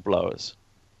whistleblowers.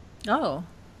 Oh.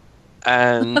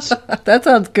 And that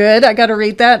sounds good. I got to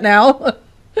read that now.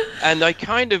 And I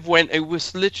kind of went, it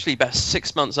was literally about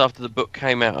 6 months after the book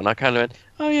came out, and I kind of went,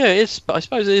 oh yeah, I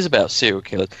suppose it is about serial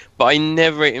killers. But I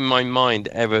never in my mind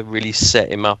ever really set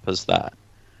him up as that.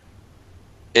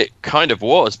 It kind of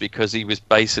was, because he was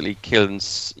basically killing,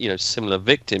 you know, similar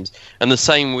victims. And the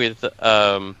same with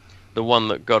the one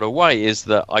that got away, is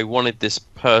that I wanted this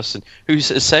person who's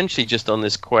essentially just on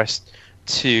this quest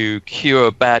to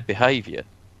cure bad behavior.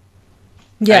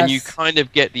 Yes. And you kind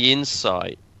of get the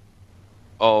insight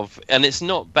of, and it's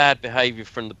not bad behavior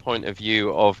from the point of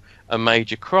view of a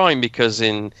major crime, because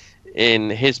in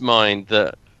his mind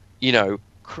that, you know,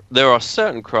 there are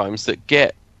certain crimes that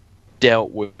get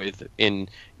dealt with in,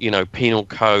 you know, penal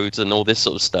codes and all this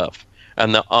sort of stuff,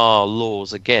 and there are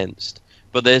laws against,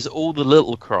 but there's all the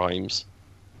little crimes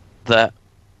that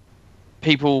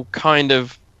people kind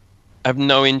of have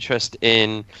no interest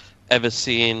in ever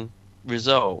seeing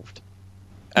resolved.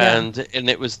 Yeah. And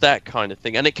it was that kind of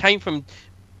thing, and it came from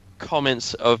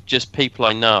comments of just people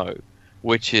I know,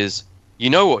 which is, you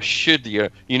know what should be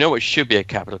a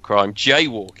capital crime?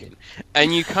 Jaywalking.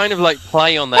 And you kind of like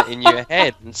play on that in your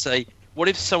head and say, what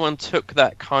if someone took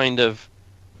that kind of,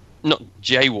 not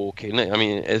jaywalking, I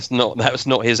mean, that was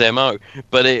not his MO,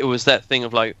 but it was that thing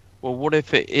of like, well, what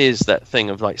if it is that thing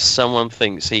of like someone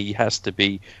thinks he has to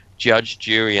be judge,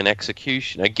 jury, and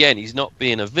execution? Again, he's not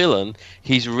being a villain.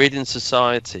 He's ridding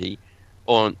society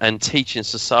and teaching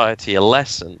society a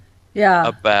lesson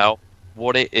about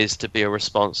what it is to be a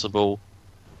responsible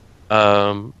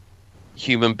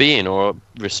human being, or a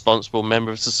responsible member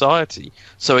of society.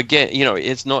 So again, you know,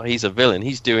 it's not he's a villain.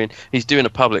 He's doing a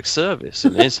public service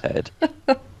in his head.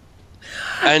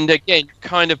 And again, you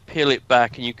kind of peel it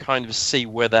back and you kind of see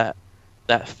where that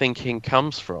thinking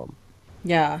comes from.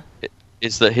 Yeah.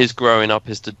 Is that his growing up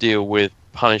is to deal with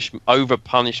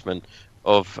punishment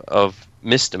of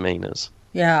misdemeanors.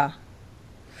 Yeah.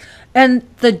 And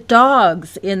the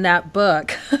dogs in that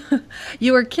book,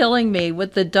 you were killing me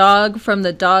with the dog from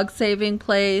the dog saving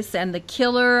place, and the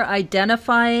killer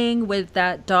identifying with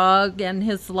that dog and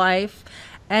his life.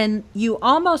 And you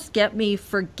almost get me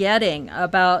forgetting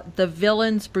about the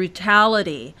villain's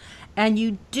brutality. And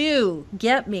you do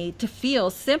get me to feel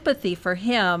sympathy for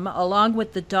him along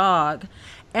with the dog.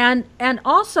 And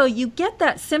also you get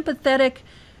that sympathetic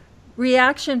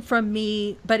reaction from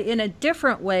me, but in a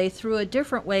different way, through a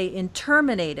different way, in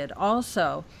Terminated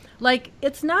also. Like,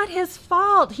 it's not his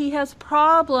fault. He has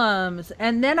problems.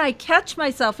 And then I catch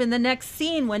myself in the next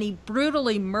scene when he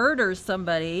brutally murders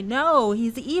somebody. No,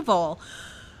 he's evil.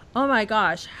 Oh my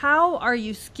gosh, how are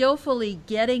you skillfully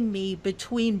getting me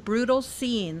between brutal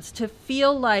scenes to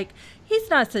feel like he's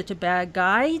not such a bad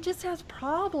guy, he just has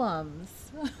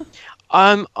problems?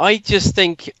 I just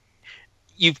think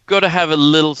you've got to have a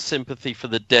little sympathy for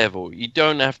the devil. You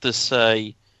don't have to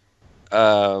say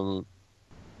they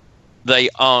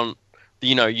aren't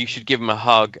you know, you should give them a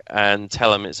hug and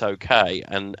tell them it's okay,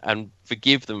 and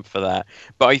forgive them for that.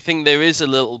 But I think there is a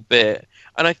little bit,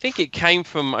 and I think it came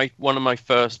from one of my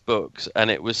first books, and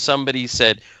it was somebody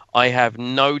said, I have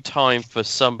no time for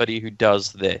somebody who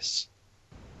does this.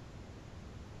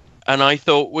 And I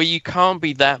thought, well, you can't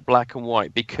be that black and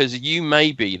white, because you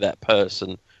may be that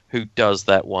person who does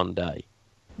that one day.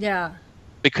 Yeah.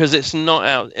 Because it's not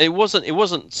out. It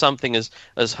wasn't something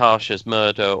as harsh as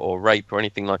murder or rape or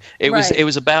anything like. It was. Right. It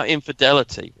was about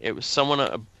infidelity. It was someone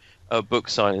at a book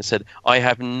signing and said, "I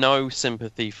have no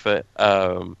sympathy for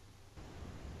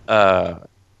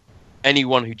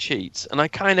anyone who cheats." And I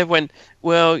kind of went,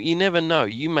 "Well, you never know.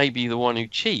 You may be the one who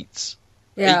cheats.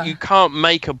 Yeah. You can't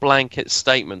make a blanket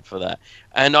statement for that."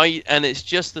 And it's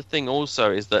just the thing.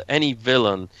 Also, is that any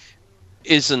villain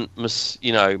isn't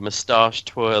mustache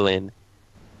twirling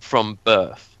from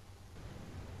birth.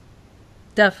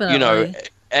 Definitely. You know,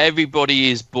 everybody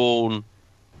is born.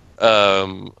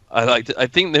 I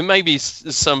think there may be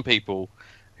some people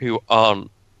who aren't,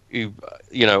 who,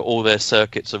 you know, all their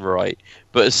circuits are right,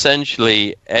 but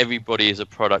essentially everybody is a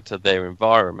product of their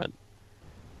environment,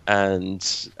 and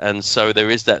so there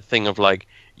is that thing of like,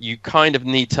 you kind of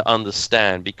need to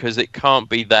understand, because it can't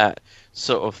be that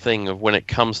sort of thing of when it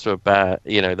comes to the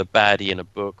baddie in a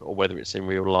book, or whether it's in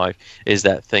real life, is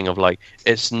that thing of like,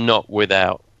 it's not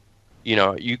without, you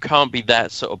know, you can't be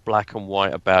that sort of black and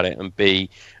white about it and be,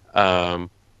 I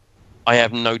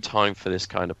have no time for this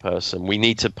kind of person. We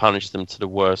need to punish them to the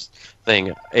worst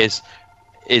thing.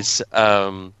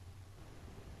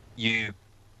 You've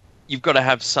got to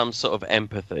have some sort of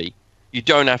empathy. You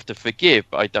don't have to forgive,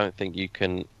 but I don't think you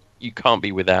can't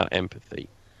be without empathy.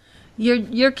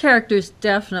 Your characters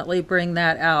definitely bring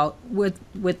that out with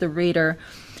the reader.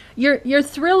 Your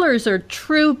thrillers are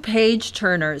true page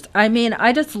turners. I mean,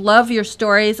 I just love your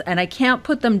stories, and I can't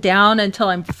put them down until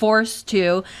I'm forced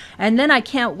to, and then I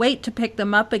can't wait to pick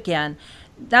them up again.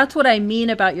 That's what I mean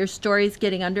about your stories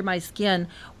getting under my skin.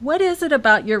 What is it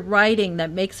about your writing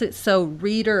that makes it so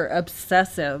reader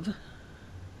obsessive?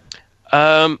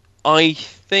 I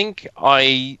think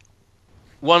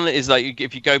one is like,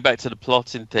 if you go back to the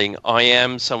plotting thing, I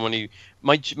am someone who,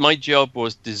 my job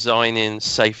was designing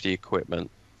safety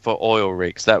equipment for oil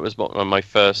rigs. That was what my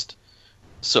first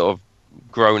sort of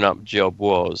grown-up job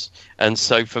was. And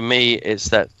so for me, it's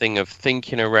that thing of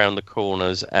thinking around the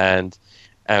corners and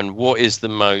what is the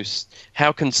most,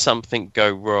 how can something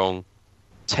go wrong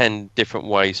 10 different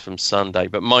ways from Sunday?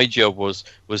 But my job was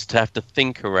to have to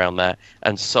think around that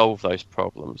and solve those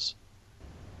problems.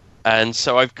 And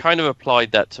so I've kind of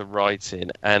applied that to writing,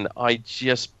 and I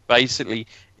just basically,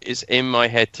 it's in my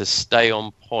head to stay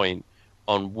on point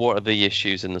on what are the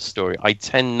issues in the story. I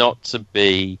tend not to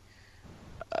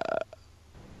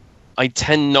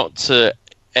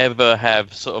ever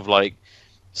have sort of like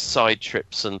side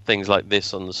trips and things like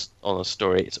this on a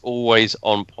story. It's always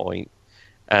on point.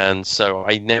 And so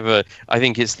I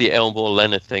think it's the Elmore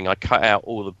Leonard thing. I cut out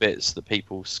all the bits that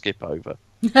people skip over.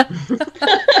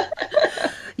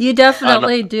 You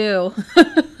definitely do.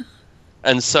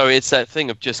 And so it's that thing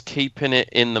of just keeping it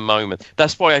in the moment.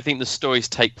 That's why I think the stories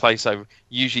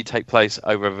usually take place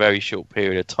over a very short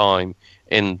period of time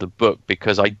in the book,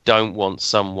 because I don't want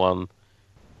someone,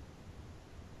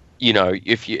 you know,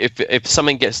 if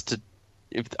something gets to,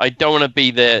 if I don't want to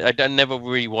be there, I never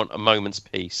really want a moment's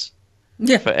peace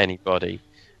for anybody.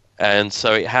 And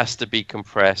so it has to be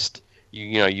compressed.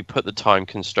 You put the time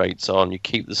constraints on, you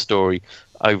keep the story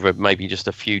over maybe just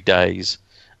a few days,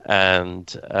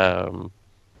 and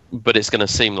but it's going to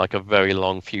seem like a very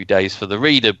long few days for the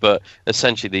reader, but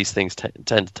essentially these things tend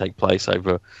to take place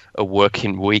over a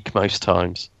working week most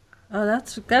times. Oh,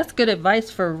 that's good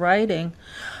advice for writing.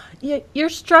 Your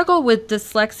struggle with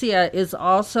dyslexia is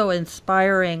also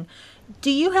inspiring. Do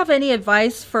you have any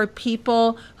advice for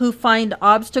people who find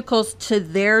obstacles to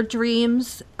their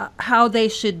dreams? How do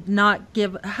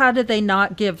they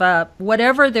not give up,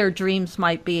 whatever their dreams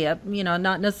might be?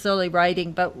 Not necessarily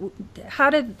writing, but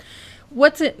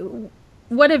what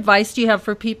advice do you have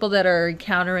for people that are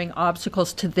encountering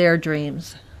obstacles to their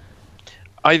dreams?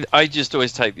 I just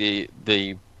always take the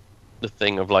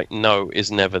thing of like, no is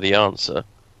never the answer.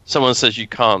 Someone says you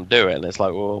can't do it, and it's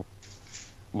like, well,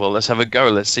 let's have a go.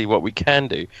 Let's see what we can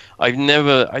do. I don't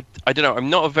know. I'm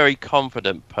not a very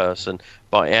confident person,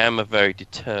 but I am a very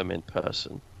determined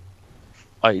person.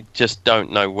 I just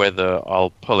don't know whether I'll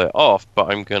pull it off, but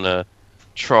I'm going to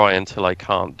try until I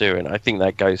can't do it. And I think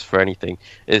that goes for anything.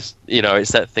 It's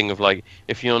that thing of like,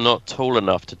 if you're not tall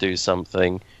enough to do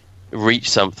something, reach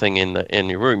something in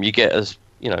your room, you get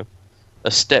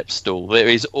a step stool. There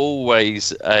is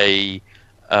always a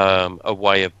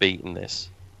way of beating this.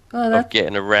 of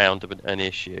getting around an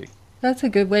issue. That's a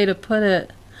good way to put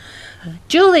it.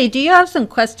 Julie, do you have some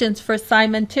questions for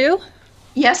Simon too?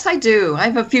 Yes, I do. I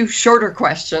have a few shorter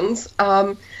questions.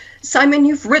 Simon,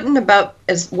 you've written about,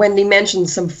 as Wendy mentioned,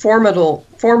 some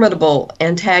formidable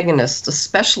antagonists,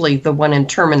 especially the one in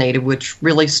Terminated, which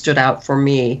really stood out for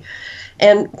me.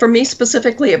 And for me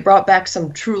specifically, it brought back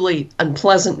some truly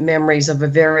unpleasant memories of a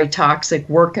very toxic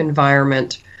work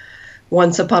environment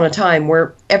once upon a time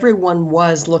where everyone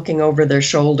was looking over their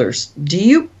shoulders. Do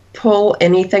you pull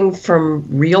anything from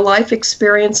real life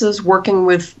experiences working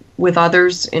with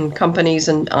others in companies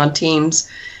and on teams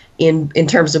in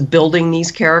terms of building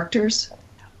these characters?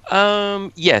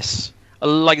 Yes.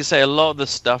 Like I say, a lot of the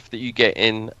stuff that you get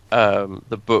in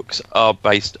the books are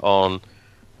based on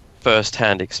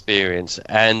first-hand experience,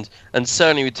 and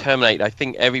certainly with Terminate, I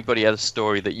think everybody had a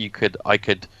story that I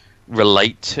could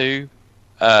relate to.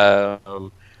 I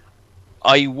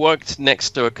worked next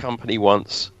to a company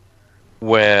once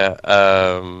where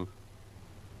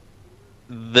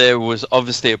there was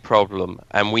obviously a problem,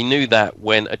 and we knew that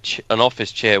when an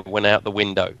office chair went out the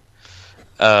window.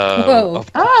 And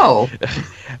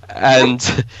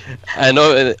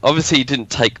obviously he didn't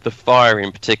take the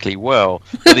firing particularly well.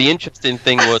 But the interesting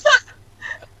thing was,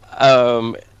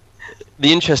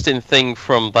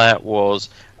 from that was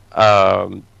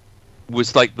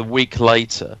like the week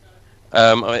later.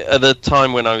 At the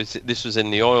time when this was in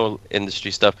the oil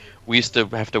industry stuff, we used to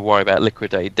have to worry about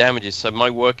liquidated damages. So my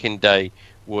working day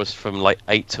was from like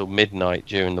 8 till midnight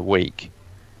during the week.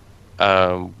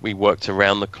 We worked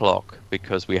around the clock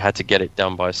because we had to get it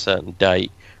done by a certain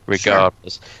date,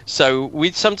 regardless. Sure. So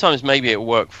we'd sometimes maybe at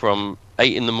work from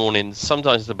 8 in the morning,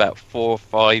 sometimes about 4 or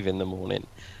 5 in the morning,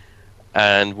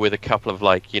 and with a couple of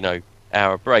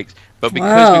hour breaks. But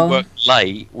because we worked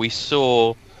late, we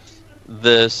saw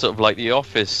the sort of like the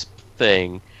office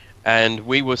thing, and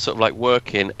we were sort of like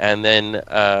working, and then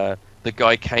the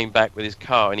guy came back with his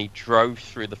car and he drove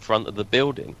through the front of the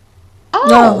building.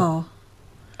 Oh.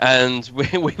 And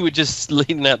we were just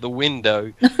leaning out the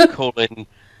window, calling,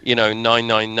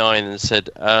 999, and said,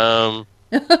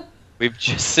 we've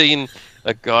just seen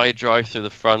a guy drive through the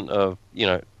front of,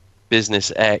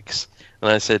 business X.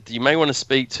 And I said, you may want to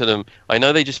speak to them. I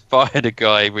know they just fired a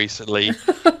guy recently.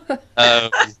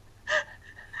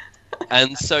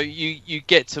 And so you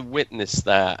get to witness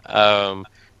that.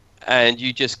 And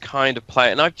you just kind of play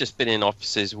it. And I've just been in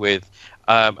offices with,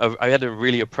 I had a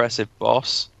really oppressive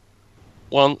boss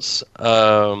once.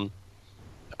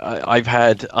 I've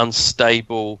had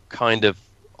unstable kind of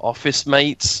office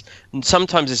mates, and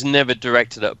sometimes it's never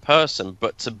directed at a person,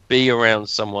 but to be around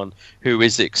someone who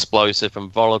is explosive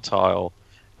and volatile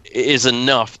is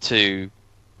enough to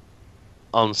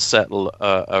unsettle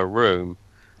a room.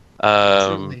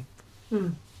 And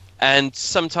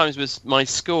sometimes with my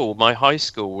high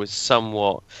school was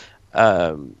somewhat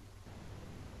I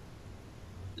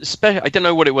don't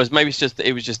know what it was. Maybe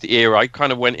it was just the era. I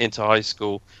kind of went into high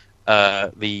school.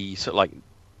 The sort of like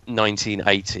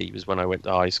 1980 was when I went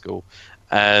to high school,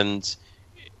 and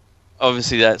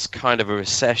obviously that's kind of a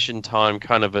recession time,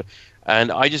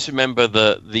 and I just remember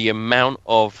the amount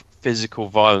of physical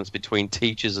violence between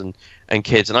teachers and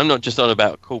kids, and I'm not just on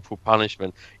about corporal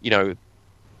punishment.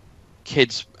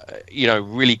 Kids,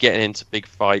 really getting into big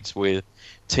fights with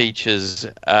teachers,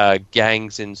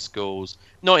 gangs in schools,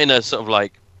 not in a sort of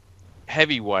like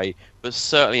heavy way, but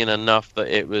certainly in enough that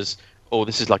it was,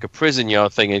 this is like a prison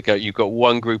yard thing. You've got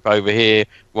one group over here,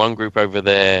 one group over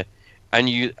there, and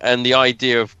the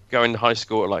idea of going to high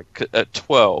school at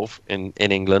 12 in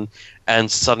England and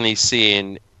suddenly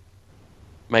seeing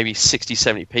maybe 60,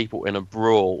 70 people in a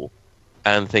brawl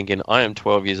and thinking, I am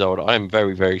 12 years old, I am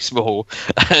very, very small,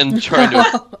 and trying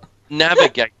to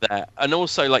navigate that, and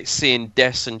also like seeing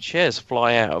desks and chairs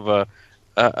fly out of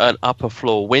an upper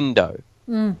floor window.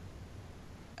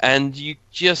 And you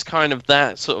just kind of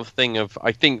that sort of thing of,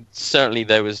 I think certainly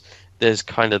there's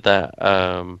kind of that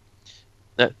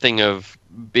that thing of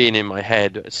being in my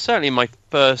head, certainly my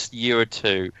first year or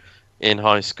two in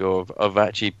high school of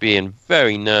actually being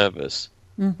very nervous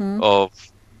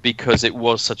because it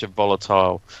was such a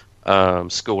volatile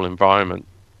school environment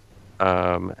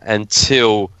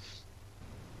until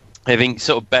I think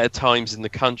sort of better times in the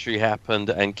country happened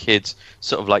and kids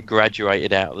sort of like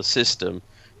graduated out of the system,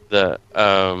 that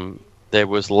there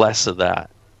was less of that.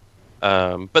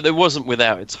 But there wasn't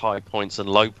without its high points and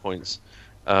low points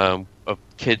of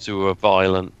kids who were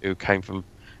violent, who came from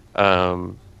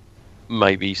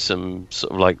maybe some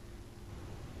sort of like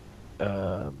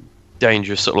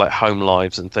dangerous sort of like home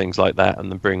lives and things like that,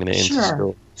 and then bringing it into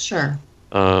school. Sure.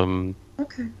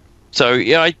 Okay. So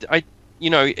yeah,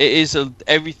 it is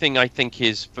everything I think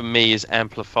is for me is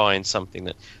amplifying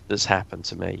something that's happened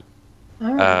to me.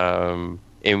 All right.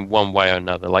 In one way or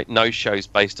another. Like No Show's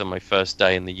based on my first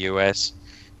day in the US.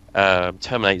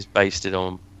 Terminator's based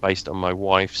on my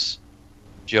wife's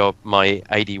job. My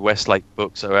A.D. Westlake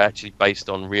books are actually based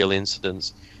on real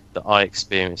incidents that I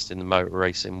experienced in the motor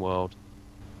racing world.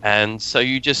 And so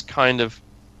you just kind of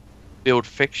build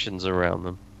fictions around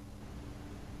them.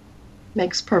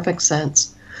 Makes perfect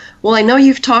sense. Well, I know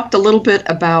you've talked a little bit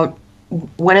about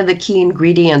one of the key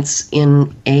ingredients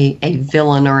in a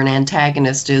villain or an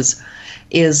antagonist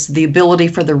is the ability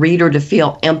for the reader to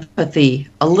feel empathy,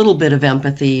 a little bit of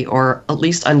empathy, or at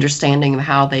least understanding of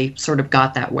how they sort of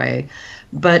got that way.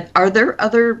 But are there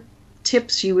other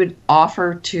tips you would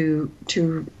offer to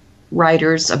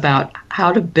writers about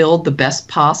how to build the best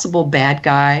possible bad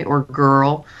guy or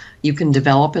girl you can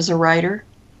develop as a writer?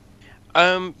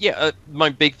 My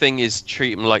big thing is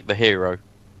treat them like the hero,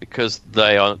 because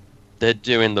they're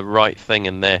doing the right thing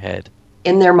in their head.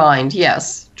 In their mind,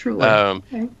 yes, truly.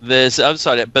 Okay. There's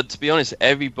upside, but to be honest,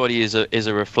 everybody is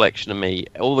a reflection of me.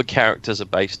 All the characters are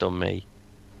based on me.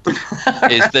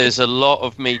 There's a lot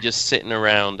of me just sitting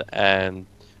around and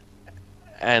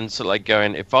sort of like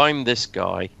going, if I'm this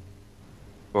guy,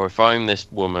 or if I'm this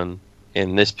woman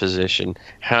in this position,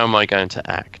 how am I going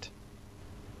to act?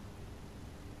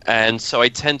 And so I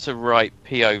tend to write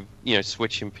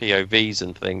switching POVs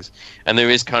and things. And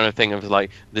there is kind of thing of like,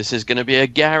 this is going to be a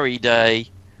Gary day,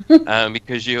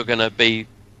 because you're going to be,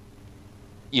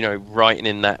 writing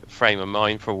in that frame of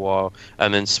mind for a while,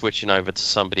 and then switching over to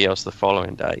somebody else the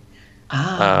following day.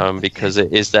 Because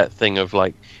it is that thing of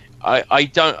like, I'm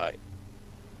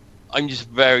just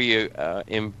very, I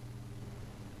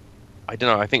don't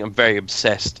know, I think I'm very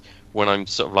obsessed when I'm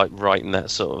sort of like writing that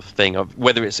sort of thing of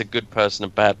whether it's a good person, a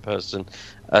bad person,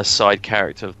 a side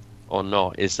character or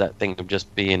not, is that thing of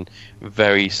just being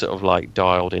very sort of like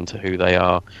dialed into who they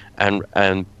are,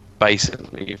 and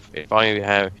basically if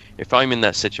I'm in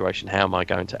that situation, how am I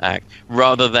going to act,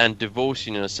 rather than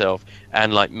divorcing yourself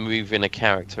and like moving a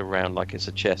character around like it's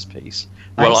a chess piece.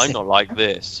 Well, I'm not like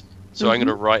this, so I'm going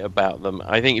to write about them.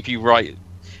 I think if you write,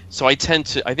 so I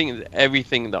think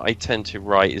everything that I tend to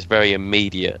write is very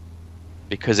immediate,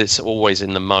 because it's always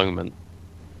in the moment.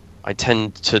 I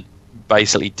tend to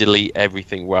basically delete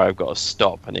everything where I've got to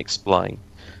stop and explain.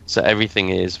 So everything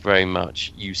is very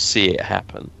much, you see it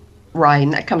happen. Right,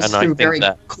 and that comes through very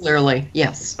clearly,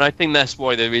 yes. And I think that's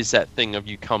why there is that thing of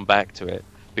you come back to it,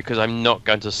 because I'm not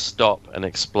going to stop and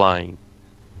explain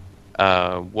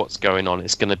what's going on.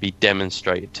 It's going to be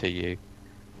demonstrated to you.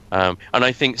 And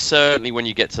I think certainly when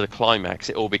you get to the climax,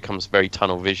 it all becomes very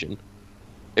tunnel vision.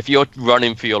 If you're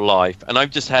running for your life, and I've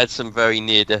just had some very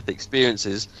near-death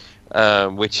experiences,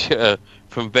 which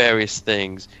from various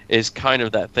things, is kind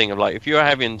of that thing of like, if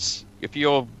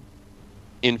you're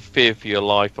in fear for your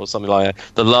life or something like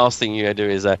that, the last thing you do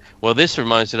is well, this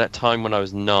reminds me of that time when I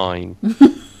was 9.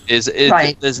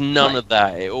 Right. There's none of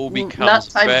that. It all becomes not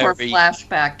time for a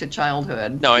flashback to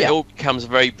childhood. No, it all becomes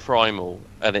very primal,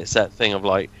 and it's that thing of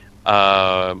like,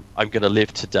 I'm going to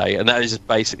live today, and that is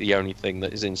basically the only thing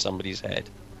that is in somebody's head.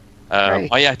 Right.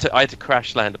 I had to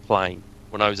crash land a plane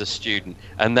when I was a student,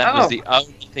 and that was the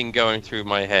only thing going through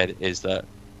my head, is that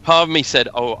part of me said,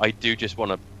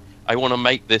 I want to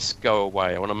make this go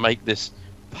away. I want to make this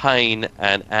pain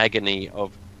and agony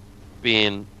of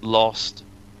being lost,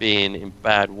 being in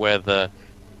bad weather,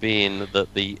 being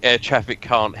that the air traffic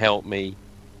can't help me,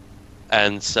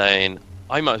 and saying,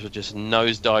 I might as well just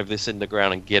nosedive this in the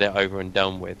ground and get it over and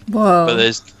done with. Whoa. But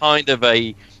there's kind of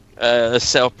a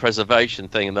self-preservation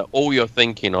thing that all you're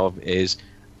thinking of is,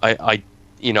 I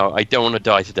don't want to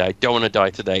die today. I don't want to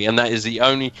die today. And that is the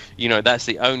only, that's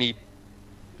the only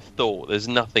thought. There's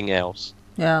nothing else.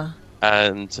 Yeah.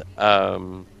 And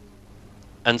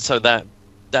so that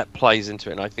plays into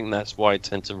it. And I think that's why I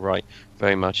tend to write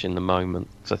very much in the moment,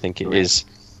 because I think it is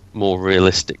more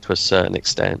realistic to a certain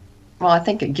extent. Well, I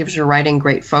think it gives your writing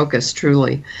great focus,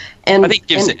 truly. And I think it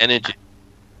gives it energy.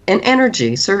 And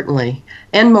energy, certainly,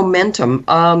 and momentum.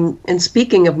 And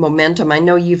speaking of momentum, I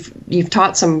know you've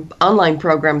taught some online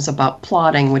programs about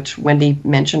plotting, which Wendy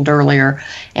mentioned earlier,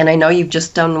 and I know you've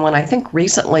just done one, I think,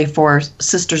 recently for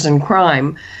Sisters in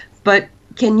Crime. But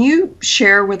can you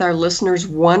share with our listeners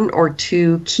one or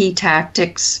two key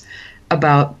tactics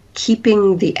about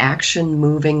keeping the action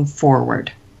moving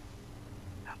forward?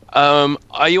 I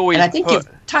think you've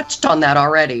touched on that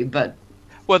already, but...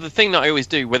 Well, the thing that I always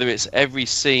do, whether it's every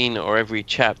scene or every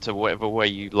chapter, whatever way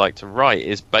you like to write,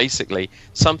 is basically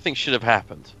something should have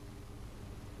happened.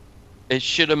 It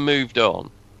should have moved on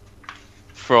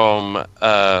from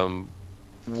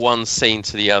one scene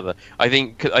to the other. I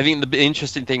think the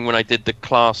interesting thing when I did the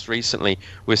class recently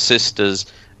with sisters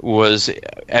was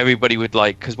everybody would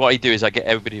like, because what I do is I get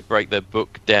everybody to break their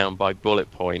book down by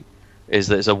bullet point, is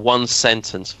there's a one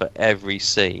sentence for every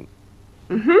scene.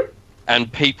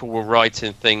 And people were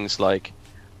writing things like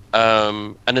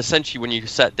and essentially when you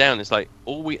sat down, it's like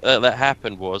all that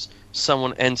happened was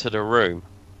someone entered a room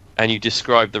and you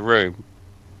described the room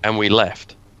and we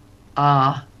left.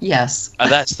 Yes.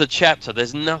 And that's the chapter.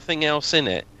 There's nothing else in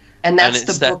it. And that's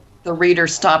the book the reader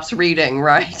stops reading,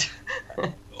 right?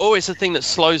 Or it's a thing that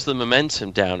slows the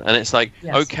momentum down. And it's like,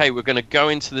 okay, we're going to go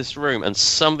into this room and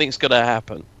something's going to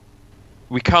happen.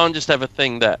 We can't just have a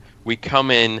thing that we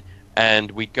come in and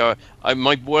we go.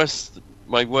 My worst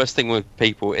thing with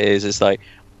people is like,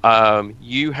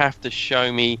 you have to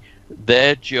show me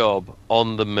their job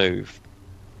on the move.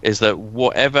 Is that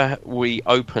whatever we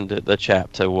opened at the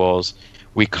chapter was,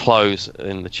 we close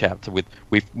in the chapter with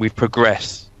we've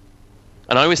progressed.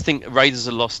 And I always think Raiders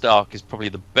of the Lost Ark is probably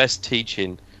the best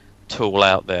teaching tool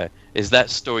out there. Is that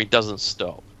story doesn't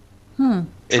stop.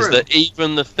 Is that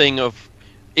even the thing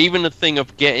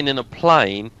of getting in a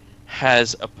plane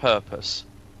has a purpose.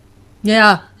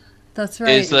 Yeah, that's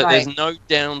right. Is that there's no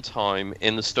downtime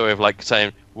in the story of like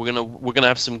saying we're gonna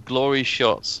have some glorious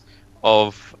shots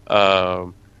of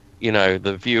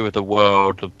the view of the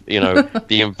world,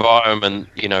 the environment,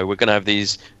 we're going to have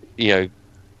these,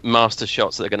 master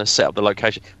shots that are going to set up the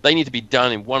location. They need to be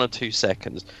done in 1 or 2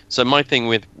 seconds. So my thing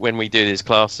with when we do these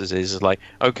classes is like,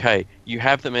 okay, you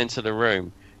have them into the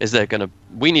room.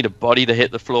 We need a body to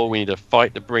hit the floor. We need a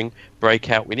fight to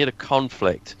break out. We need a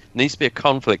conflict. There needs to be a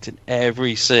conflict in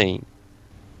every scene.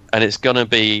 And it's going to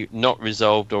be not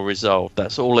resolved or resolved.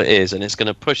 That's all it is. And it's going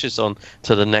to push us on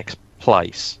to the next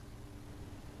place.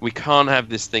 We can't have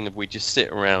this thing of we just sit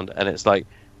around and it's like,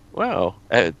 well,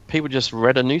 people just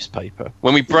read a newspaper.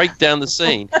 When we break down the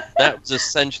scene, that was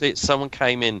essentially someone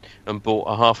came in and bought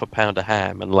a half a pound of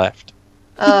ham and left.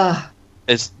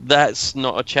 That's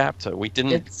not a chapter.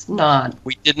 It's not.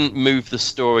 We didn't move the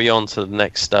story on to the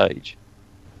next stage.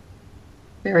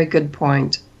 Very good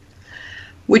point.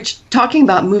 Which, talking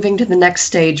about moving to the next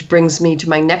stage, brings me to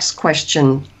my next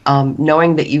question.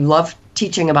 Knowing that you love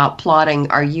teaching about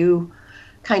plotting, are you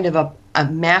kind of a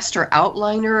master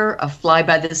outliner, a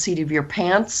fly-by-the-seat of your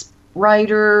pants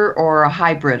writer, or a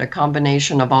hybrid, a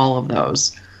combination of all of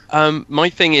those? My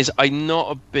thing is, I'm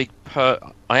not a big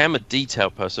I am a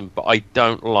detail person, but I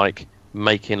don't like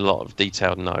making a lot of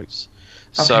detailed notes.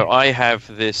 Okay. So I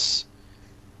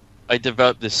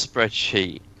developed this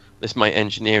spreadsheet. This is my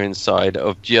engineering side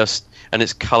of and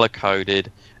it's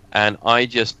color-coded, and I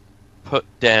just put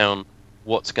down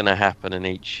what's going to happen in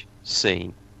each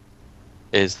scene.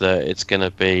 Is that it's going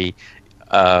to be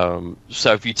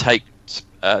so if you take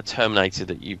Terminated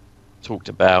that you talked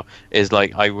about, is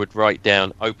like I would write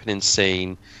down opening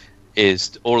scene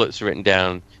is all that's written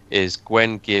down is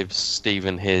Gwen gives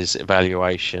Stephen his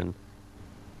evaluation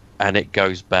and it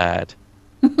goes bad.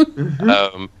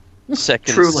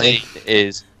 Second scene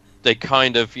is they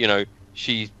kind of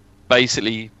she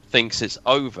basically thinks it's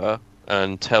over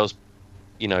and tells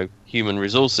human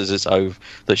resources it's over,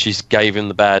 that she's gave him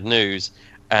the bad news,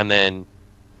 and then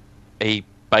he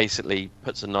basically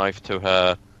puts a knife to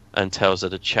her and tells her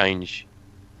to change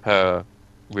her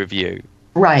review.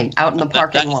 Right, out in the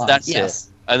parking lot. That's it.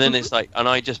 And then it's like, and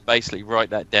I just basically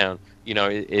write that down,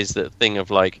 is the thing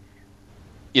of like,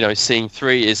 scene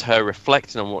 3 is her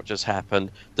reflecting on what just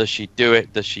happened. Does she do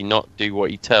it? Does she not do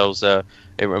what he tells her?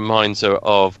 It reminds her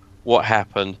of what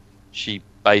happened. She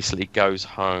basically goes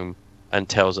home and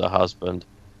tells her husband,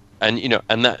 and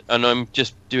I'm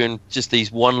just doing these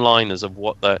one-liners of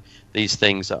what these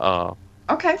things are.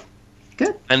 Okay,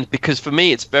 good. And because for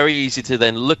me, it's very easy to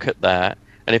then look at that,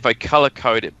 and if I color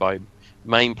code it by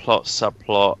main plot,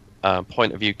 subplot,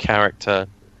 point of view, character,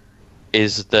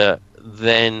 is that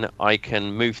then I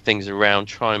can move things around,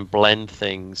 try and blend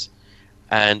things,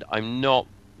 and I'm not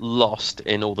lost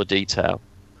in all the detail.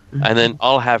 And then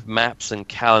I'll have maps and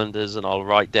calendars, and I'll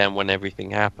write down when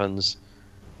everything happens,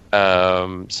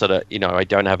 so that I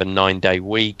don't have a 9-day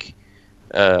week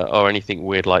or anything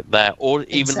weird like that, or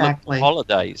even look at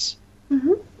holidays.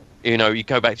 You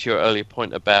go back to your earlier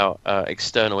point about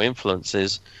external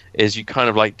influences. Is you kind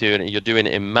of like you're doing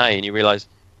it in May, and you realize,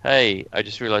 hey, I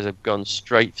just realized I've gone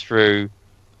straight through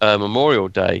Memorial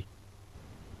Day.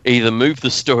 Either move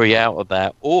the story out of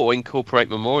that or incorporate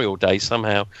Memorial Day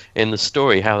somehow in the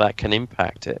story, how that can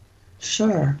impact it.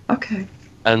 Sure. Okay.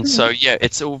 And so, yeah,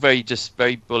 it's all very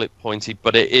bullet pointy,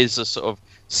 but it is a sort of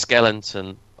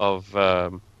skeleton of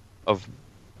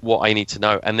what I need to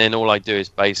know. And then all I do is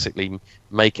basically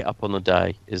make it up on the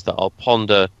day, is that I'll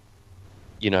ponder,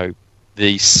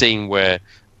 the scene where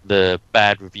the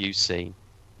bad review scene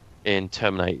in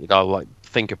Terminated. I'll like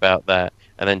think about that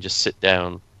and then just sit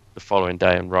down the following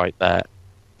day and write that.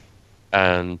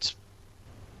 And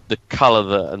the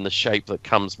color and the shape that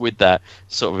comes with that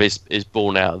sort of is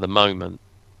born out of the moment.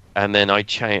 And then I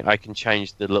can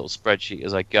change the little spreadsheet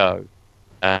as I go,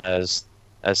 as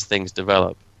things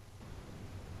develop.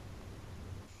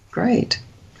 Great.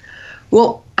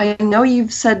 Well, I know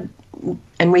you've said,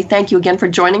 and we thank you again for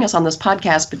joining us on this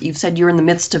podcast, but you've said you're in the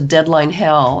midst of deadline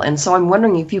hell. And so I'm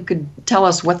wondering if you could tell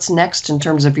us what's next in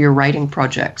terms of your writing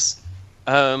projects.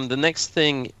 The next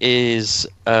thing is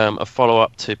a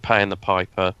follow-up to Paying the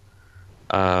Piper.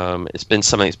 It's been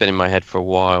something that's been in my head for a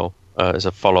while as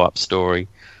a follow-up story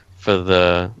for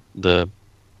the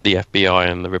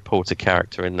FBI and the reporter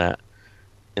character in that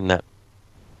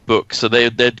book. So they're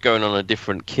going on a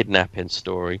different kidnapping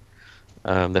story.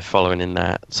 They're following in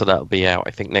that, so that'll be out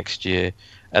I think next year.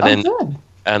 And good.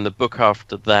 And the book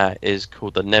after that is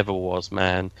called The Never Was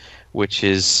Man, which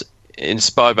is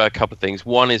inspired by a couple of things.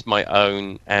 One is my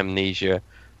own amnesia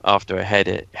after a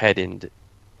head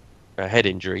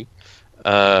injury,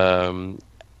 and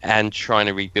trying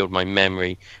to rebuild my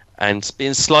memory, and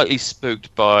being slightly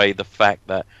spooked by the fact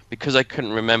that because I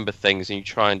couldn't remember things, and you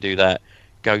try and do that,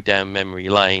 go down memory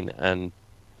lane and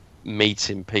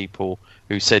meeting people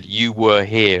who said you were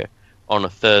here on a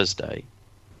Thursday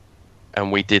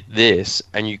and we did this,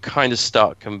 and you kind of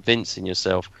start convincing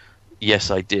yourself,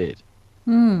 yes, I did.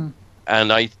 And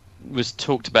I was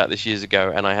talked about this years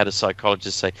ago, and I had a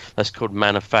psychologist say that's called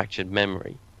manufactured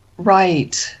memory.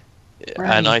 Right.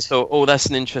 And I thought, oh, that's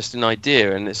an interesting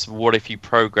idea. And it's what if you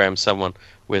program someone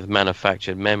with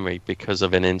manufactured memory because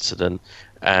of an incident?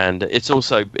 And it's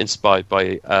also inspired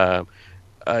by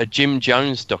a Jim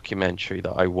Jones documentary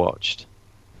that I watched.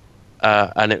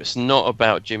 And it was not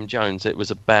about Jim Jones. It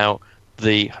was about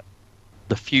the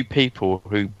few people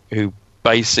who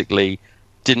basically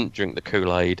didn't drink the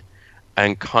Kool-Aid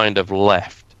and kind of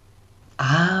left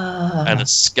and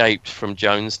escaped from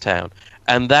Jonestown.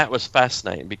 And that was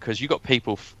fascinating because you got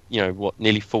people,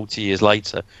 nearly 40 years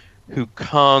later, who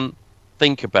can't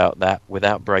think about that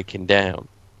without breaking down.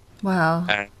 Wow.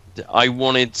 And I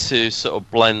wanted to sort of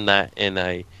blend that in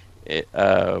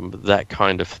that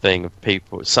kind of thing of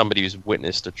people, somebody who's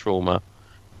witnessed a trauma,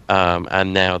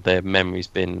 and now their memory's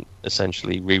been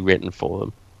essentially rewritten for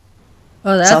them.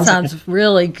 Oh, that sounds like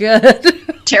really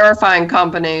good. Terrifying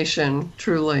combination,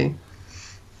 truly.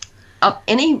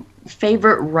 Any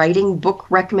favorite writing book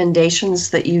recommendations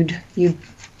that you'd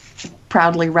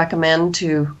proudly recommend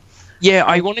to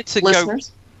I wanted to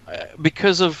listeners? Go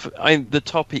because of the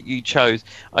topic you chose.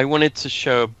 I wanted to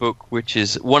show a book which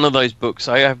is one of those books.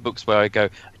 I have books where I go,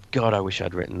 God, I wish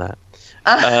I'd written that.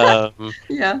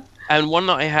 Yeah. And one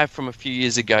that I have from a few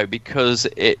years ago, because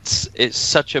it's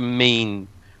such a mean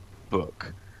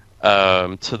book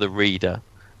to the reader,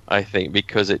 I think,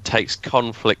 because it takes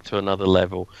conflict to another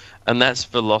level. And that's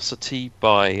Velocity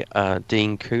by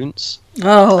Dean Koontz.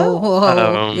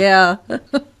 Yeah.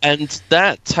 And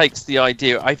that takes the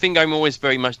idea. I think I'm always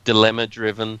very much dilemma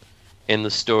driven in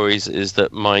the stories, is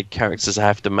that my characters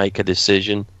have to make a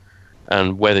decision,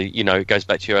 and whether, it goes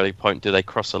back to your earlier point, do they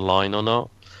cross a line or not?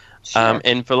 Sure.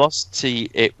 In Velocity,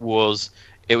 it was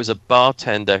a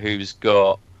bartender who's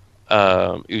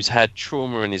had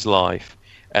trauma in his life,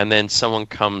 and then someone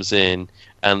comes in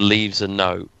and leaves a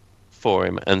note for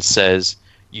him and says,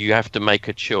 you have to make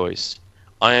a choice.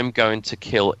 I am going to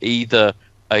kill either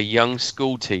a young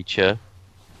school teacher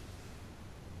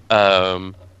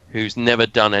who's never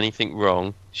done anything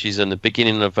wrong. She's in the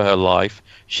beginning of her life.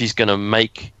 She's going to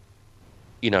make,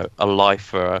 a life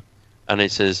for her. And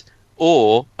it says,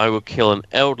 or I will kill an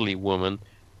elderly woman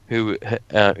who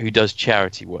does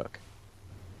charity work.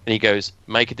 And he goes,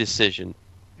 make a decision.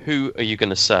 Who are you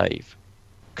going to save?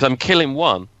 Because I'm killing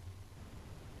one.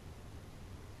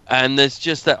 And there's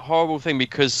just that horrible thing,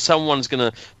 because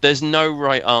there's no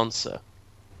right answer.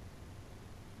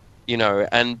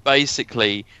 And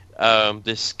basically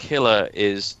this killer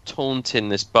is taunting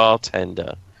this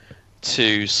bartender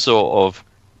to sort of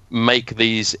make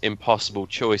these impossible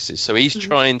choices. So he's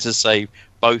trying to save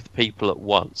both people at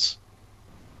once.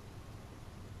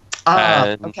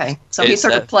 Okay. So he's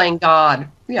sort of playing God.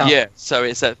 Yeah. Yeah. So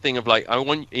it's that thing of like,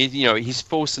 he's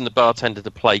forcing the bartender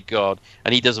to play God,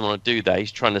 and he doesn't want to do that.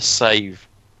 He's trying to save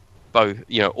both,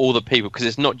 all the people, because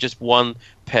it's not just one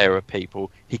pair of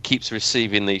people. He keeps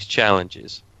receiving these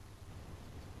challenges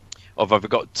of, I've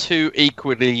got two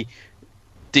equally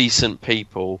decent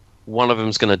people. One of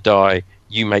them's going to die.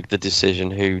 you make the decision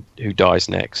who dies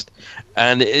next.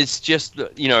 And it's just,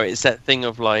 it's that thing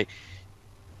of like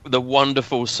the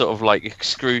wonderful sort of like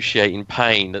excruciating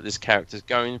pain that this character's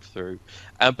going through.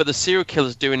 But the serial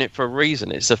killer's doing it for a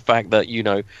reason. It's the fact that,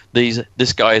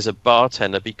 this guy is a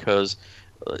bartender because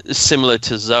similar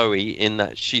to Zoe in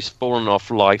that she's fallen off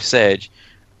life's edge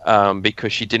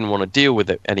because she didn't want to deal with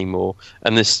it anymore.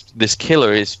 And this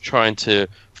killer is trying to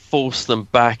force them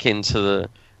back into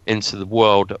the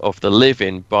world of the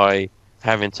living by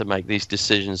having to make these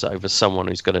decisions over someone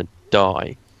who's going to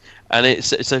die. And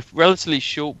it's a relatively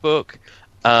short book,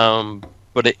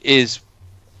 but it is,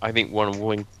 I think, one of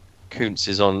Wayne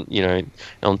Kuntz's on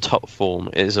top form.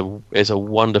 It is a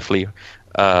wonderfully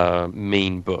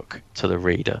mean book to the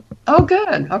reader. Oh,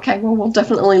 good. Okay, well, we'll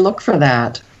definitely look for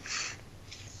that.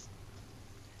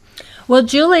 Well,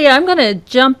 Julie, I'm going to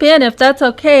jump in, if that's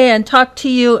okay, and talk to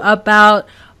you about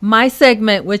my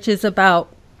segment, which is about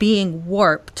being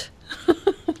warped.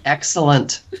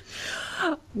 Excellent.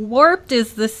 Warped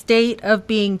is the state of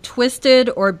being twisted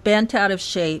or bent out of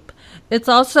shape. It's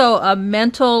also a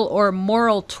mental or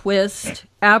moral twist,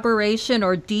 aberration,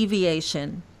 or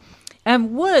deviation.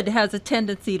 And wood has a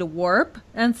tendency to warp,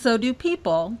 and so do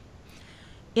people.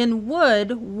 In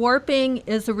wood, warping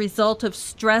is a result of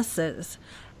stresses,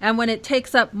 and when it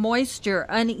takes up moisture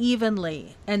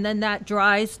unevenly, and then that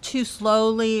dries too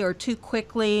slowly or too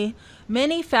quickly,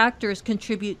 many factors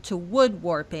contribute to wood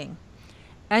warping.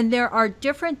 And there are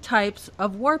different types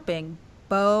of warping: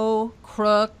 bow,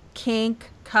 crook, kink,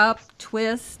 cup,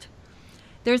 twist.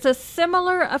 There's a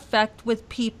similar effect with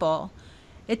people.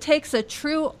 It takes a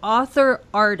true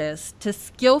author-artist to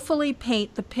skillfully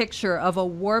paint the picture of a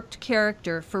warped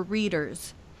character for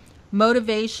readers.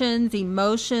 Motivations,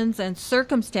 emotions, and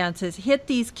circumstances hit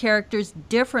these characters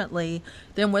differently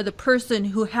than with a person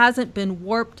who hasn't been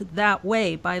warped that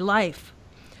way by life.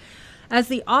 As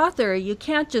the author, you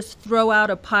can't just throw out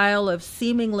a pile of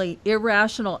seemingly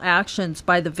irrational actions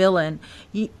by the villain.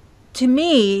 To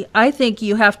me, I think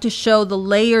you have to show the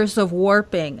layers of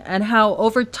warping and how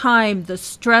over time the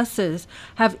stresses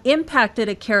have impacted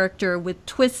a character with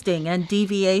twisting and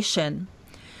deviation.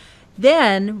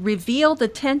 Then reveal the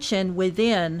tension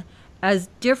within as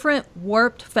different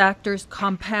warped factors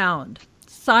compound.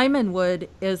 Simon Wood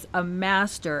is a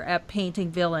master at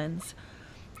painting villains.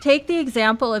 Take the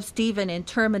example of Steven in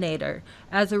Terminator.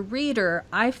 As a reader,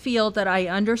 I feel that I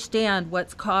understand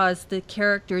what's caused the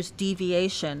character's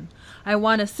deviation. I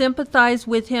want to sympathize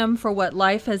with him for what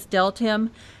life has dealt him,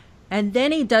 and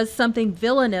then he does something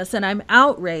villainous and I'm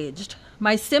outraged.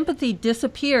 My sympathy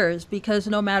disappears because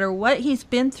no matter what he's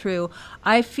been through,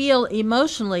 I feel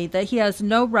emotionally that he has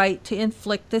no right to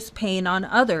inflict this pain on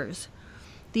others.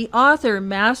 The author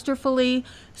masterfully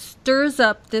stirs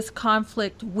up this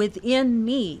conflict within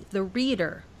me, the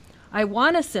reader. I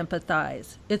want to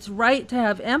sympathize. It's right to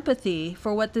have empathy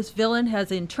for what this villain has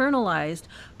internalized,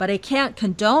 but I can't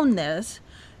condone this.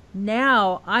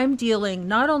 Now I'm dealing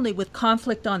not only with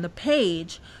conflict on the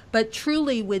page, but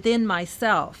truly within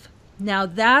myself. Now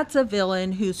that's a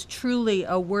villain who's truly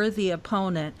a worthy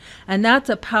opponent, and that's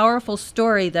a powerful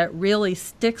story that really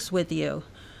sticks with you.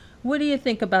 What do you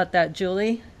think about that,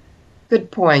 Julie? Good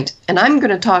point. And I'm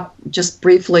going to talk just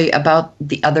briefly about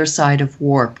the other side of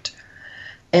warped.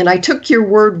 And I took your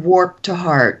word warped to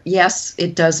heart. Yes,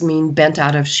 it does mean bent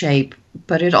out of shape,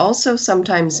 but it also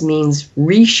sometimes means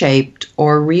reshaped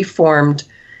or reformed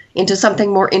into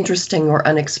something more interesting or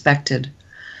unexpected.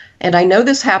 And I know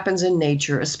this happens in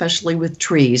nature, especially with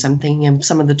trees. I'm thinking of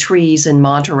some of the trees in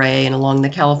Monterey and along the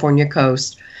California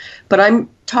coast. But I'm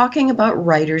talking about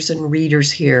writers and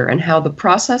readers here and how the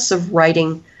process of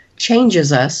writing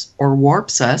changes us, or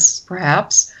warps us,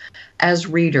 perhaps, as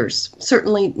readers.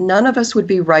 Certainly, none of us would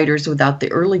be writers without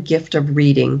the early gift of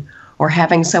reading or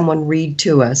having someone read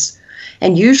to us,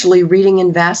 and usually reading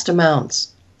in vast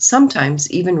amounts,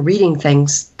 sometimes even reading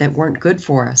things that weren't good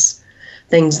for us,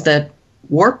 things that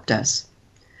warped us.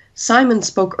 Simon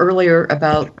spoke earlier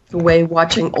about the way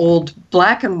watching old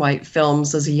black and white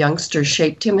films as a youngster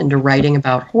shaped him into writing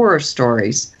about horror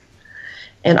stories.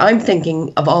 And I'm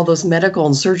thinking of all those medical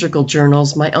and surgical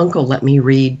journals my uncle let me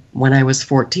read when I was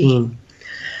 14.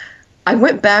 I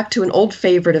went back to an old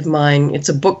favorite of mine. It's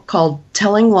a book called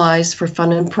Telling Lies for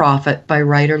Fun and Profit by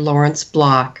writer Lawrence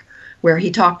Block, where he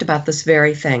talked about this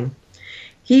very thing.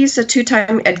 He's a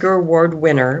 2-time Edgar Award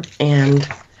winner and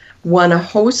won a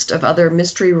host of other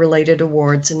mystery-related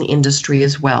awards in the industry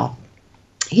as well.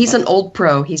 He's an old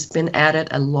pro. He's been at it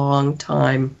a long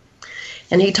time.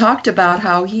 And he talked about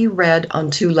how he read on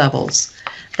 2 levels,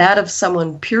 that of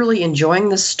someone purely enjoying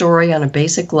the story on a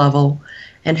basic level,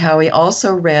 and how he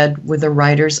also read with the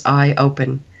writer's eye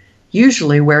open.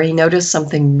 usually where he noticed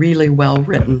something really well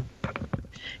written.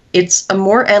 It's a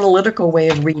more analytical way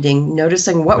of reading,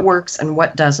 noticing what works and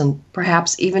what doesn't,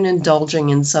 perhaps even indulging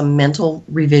in some mental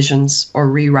revisions or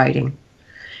rewriting.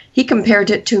 He compared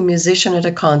it to a musician at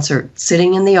a concert,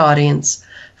 sitting in the audience,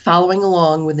 following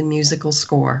along with the musical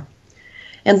score.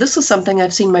 And this is something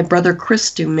I've seen my brother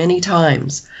Chris do many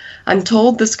times. I'm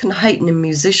told this can heighten a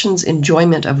musician's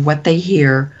enjoyment of what they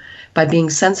hear by being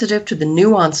sensitive to the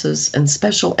nuances and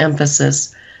special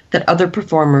emphasis that other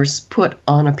performers put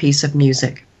on a piece of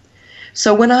music.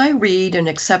 So when I read an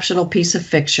exceptional piece of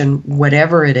fiction,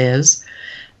 whatever it is,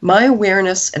 my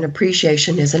awareness and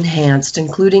appreciation is enhanced,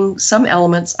 including some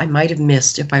elements I might have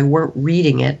missed if I weren't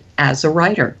reading it as a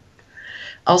writer.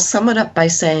 I'll sum it up by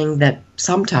saying that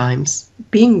sometimes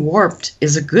being warped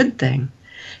is a good thing.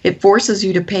 It forces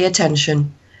you to pay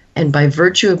attention, and by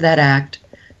virtue of that act,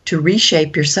 to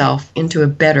reshape yourself into a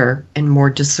better and more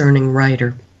discerning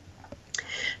writer.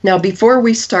 Now, before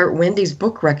we start Wendy's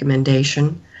book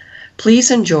recommendation,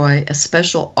 please enjoy a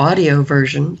special audio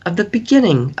version of the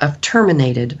beginning of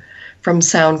Terminated from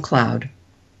SoundCloud.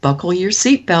 Buckle your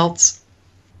seatbelts.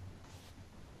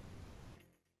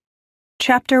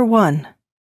 Chapter 1.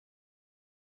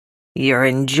 You're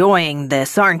enjoying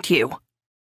this, aren't you?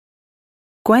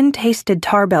 Gwen tasted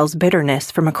Tarbell's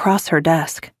bitterness from across her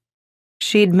desk.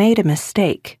 She'd made a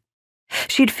mistake.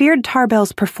 She'd feared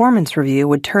Tarbell's performance review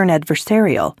would turn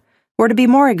adversarial, or to be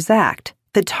more exact,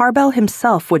 that Tarbell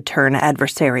himself would turn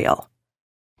adversarial.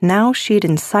 Now she'd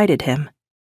incited him.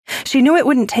 She knew it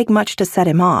wouldn't take much to set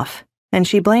him off, and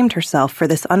she blamed herself for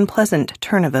this unpleasant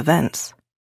turn of events.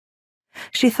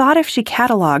 She thought if she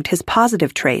catalogued his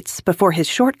positive traits before his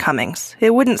shortcomings,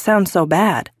 it wouldn't sound so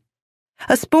bad.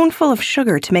 A spoonful of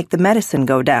sugar to make the medicine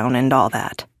go down and all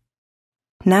that.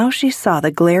 Now she saw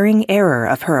the glaring error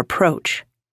of her approach.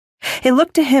 It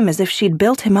looked to him as if she'd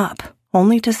built him up,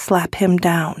 only to slap him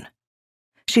down.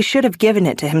 She should have given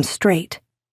it to him straight.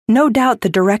 No doubt the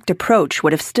direct approach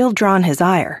would have still drawn his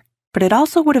ire, but it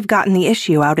also would have gotten the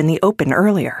issue out in the open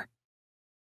earlier.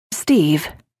 Steve,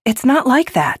 it's not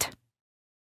like that.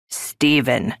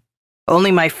 Steven.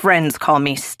 Only my friends call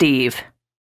me Steve.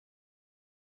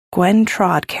 Gwen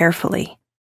trod carefully.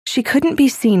 She couldn't be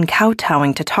seen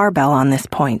kowtowing to Tarbell on this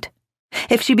point.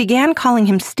 If she began calling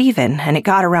him Steven and it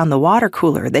got around the water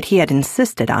cooler that he had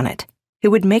insisted on it, it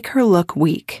would make her look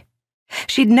weak.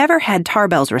 She'd never had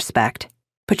Tarbell's respect,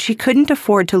 but she couldn't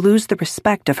afford to lose the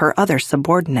respect of her other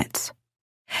subordinates.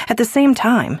 At the same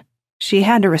time, she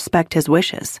had to respect his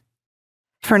wishes.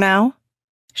 For now,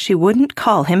 she wouldn't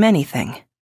call him anything.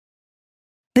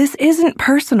 This isn't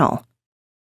personal.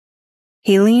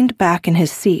 He leaned back in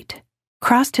his seat,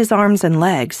 crossed his arms and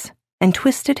legs, and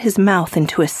twisted his mouth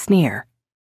into a sneer.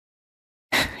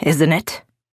 Isn't it?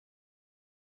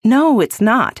 No, it's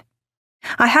not.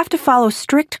 I have to follow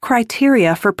strict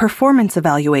criteria for performance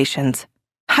evaluations.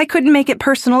 I couldn't make it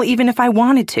personal even if I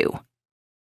wanted to.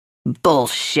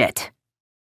 Bullshit.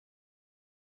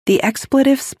 The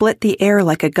expletive split the air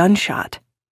like a gunshot.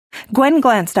 Gwen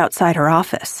glanced outside her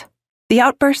office. The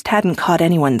outburst hadn't caught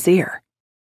anyone's ear.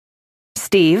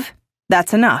 Steve,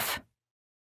 that's enough.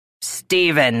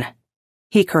 Steven,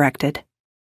 he corrected.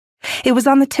 It was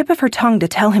on the tip of her tongue to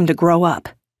tell him to grow up,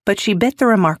 but she bit the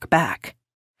remark back.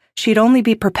 She'd only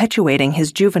be perpetuating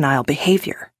his juvenile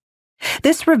behavior.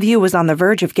 This review was on the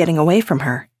verge of getting away from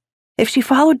her. If she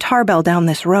followed Tarbell down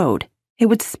this road, it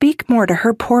would speak more to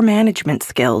her poor management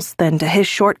skills than to his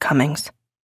shortcomings.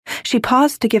 She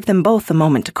paused to give them both a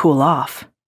moment to cool off.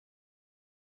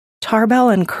 Tarbell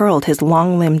uncurled his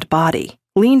long-limbed body,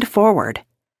 leaned forward,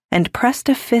 and pressed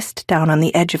a fist down on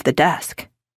the edge of the desk.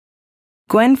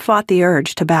 Gwen fought the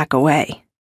urge to back away.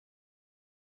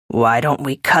 Why don't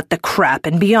we cut the crap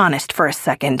and be honest for a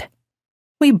second?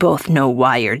 We both know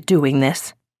why you're doing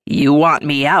this. You want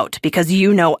me out because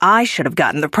you know I should have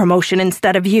gotten the promotion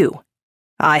instead of you.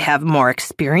 I have more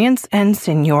experience and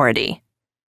seniority.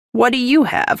 What do you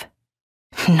have?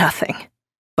 Nothing.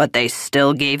 But they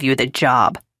still gave you the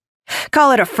job.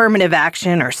 Call it affirmative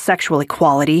action or sexual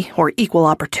equality or equal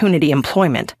opportunity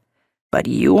employment. But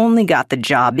you only got the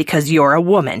job because you're a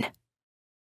woman.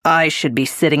 I should be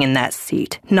sitting in that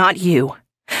seat, not you.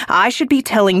 I should be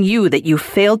telling you that you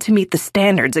failed to meet the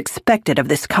standards expected of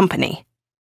this company.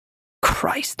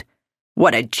 Christ,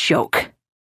 what a joke.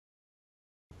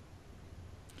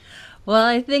 Well,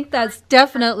 I think that's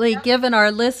definitely given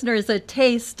our listeners a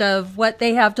taste of what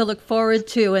they have to look forward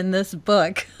to in this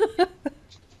book.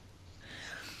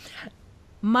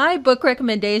 My book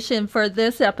recommendation for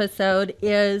this episode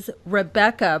is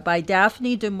Rebecca by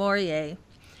Daphne du Maurier.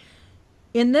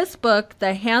 In this book,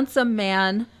 the handsome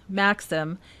man,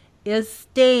 Maxim, is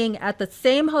staying at the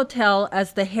same hotel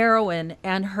as the heroine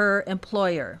and her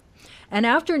employer. And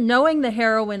after knowing the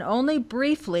heroine only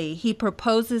briefly, he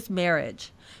proposes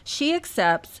marriage. She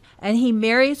accepts, and he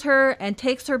marries her and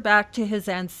takes her back to his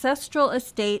ancestral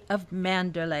estate of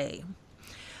Mandalay.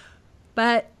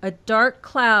 But a dark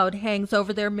cloud hangs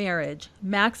over their marriage.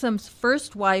 Maxim's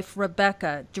first wife,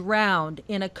 Rebecca, drowned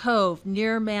in a cove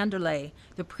near Mandalay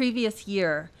the previous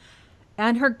year,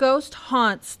 and her ghost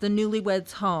haunts the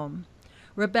newlyweds' home.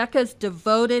 Rebecca's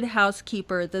devoted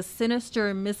housekeeper, the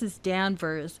sinister Mrs.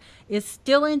 Danvers, is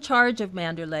still in charge of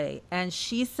Mandalay, and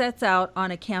she sets out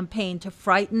on a campaign to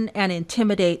frighten and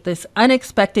intimidate this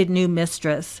unexpected new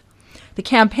mistress. The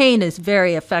campaign is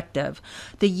very effective.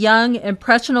 The young,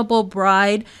 impressionable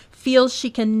bride feels she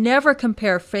can never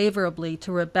compare favorably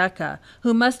to Rebecca,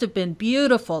 who must have been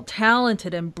beautiful,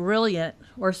 talented, and brilliant,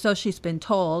 or so she's been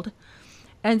told.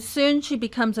 And soon she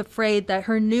becomes afraid that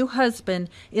her new husband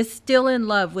is still in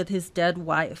love with his dead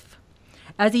wife.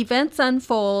 As events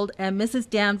unfold and Mrs.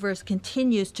 Danvers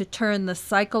continues to turn the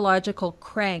psychological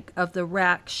crank of the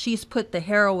rack she's put the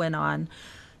heroine on,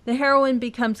 the heroine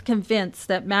becomes convinced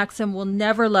that Maxim will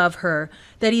never love her,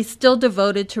 that he's still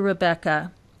devoted to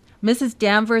Rebecca. Mrs.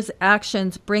 Danvers'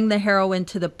 actions bring the heroine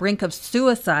to the brink of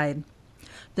suicide.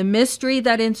 The mystery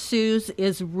that ensues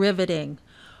is riveting.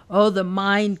 Oh, the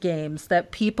mind games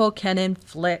that people can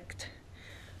inflict.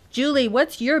 Julie,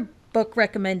 what's your book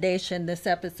recommendation this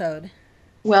episode?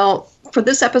 Well, for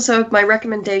this episode, my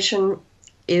recommendation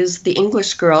is The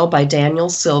English Girl by Daniel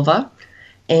Silva,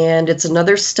 and it's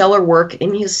another stellar work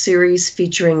in his series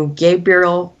featuring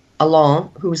Gabriel Allon,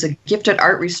 who is a gifted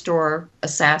art restorer,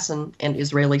 assassin, and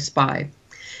Israeli spy.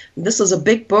 This is a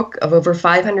big book of over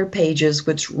 500 pages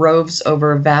which roves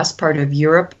over a vast part of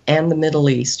Europe and the Middle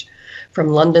East, from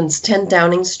London's 10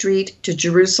 Downing Street to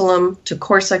Jerusalem to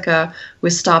Corsica,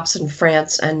 with stops in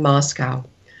France and Moscow.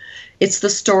 It's the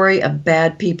story of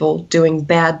bad people doing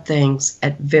bad things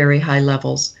at very high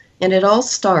levels, and it all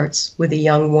starts with a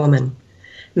young woman.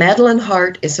 Madeleine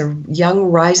Hart is a young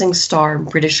rising star in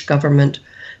British government,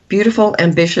 beautiful,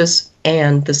 ambitious,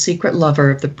 and the secret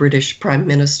lover of the British Prime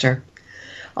Minister.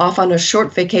 Off on a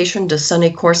short vacation to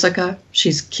sunny Corsica,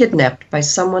 she's kidnapped by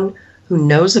someone who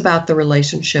knows about the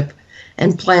relationship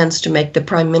and plans to make the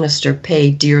Prime Minister pay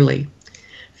dearly.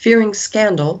 Fearing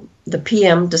scandal, the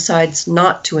PM decides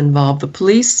not to involve the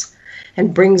police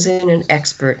and brings in an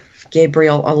expert,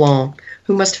 Gabriel Allon,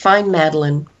 who must find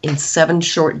Madeleine in 7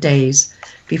 short days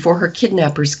before her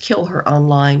kidnappers kill her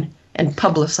online and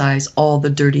publicize all the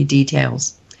dirty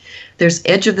details. There's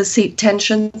edge-of-the-seat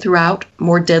tension throughout,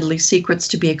 more deadly secrets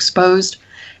to be exposed,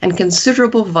 and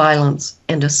considerable violence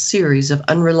and a series of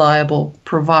unreliable,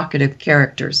 provocative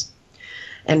characters.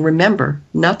 And remember,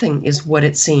 nothing is what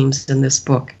it seems in this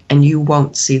book, and you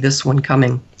won't see this one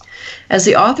coming. As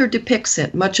the author depicts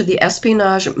it, much of the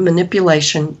espionage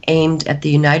manipulation aimed at the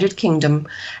United Kingdom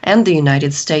and the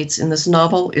United States in this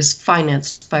novel is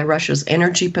financed by Russia's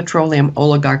energy petroleum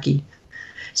oligarchy.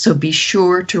 So be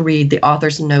sure to read the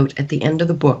author's note at the end of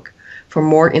the book for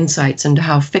more insights into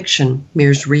how fiction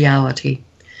mirrors reality.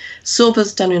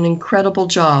 Silva's done an incredible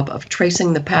job of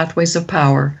tracing the pathways of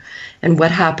power and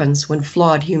what happens when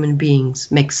flawed human beings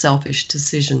make selfish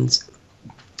decisions.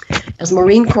 As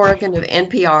Maureen Corrigan of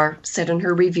NPR said in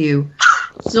her review,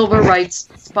 Silva writes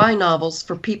spy novels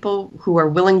for people who are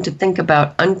willing to think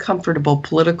about uncomfortable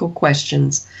political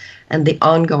questions and the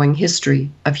ongoing history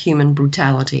of human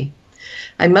brutality.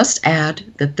 I must add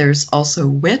that there's also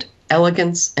wit,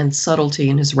 elegance, and subtlety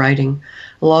in his writing,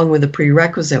 along with the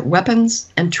prerequisite weapons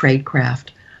and tradecraft.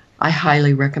 I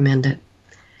highly recommend it.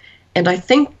 And I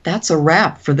think that's a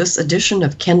wrap for this edition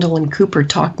of Kendall and Cooper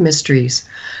Talk Mysteries.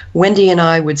 Wendy and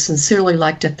I would sincerely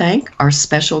like to thank our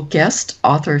special guest,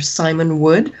 author Simon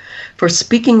Wood, for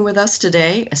speaking with us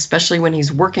today, especially when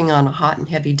he's working on a hot and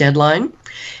heavy deadline.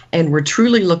 And we're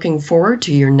truly looking forward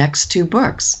to your next 2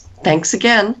 books. Thanks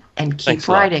again, and keep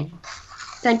writing.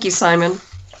 Thank you, Simon.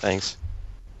 Thanks.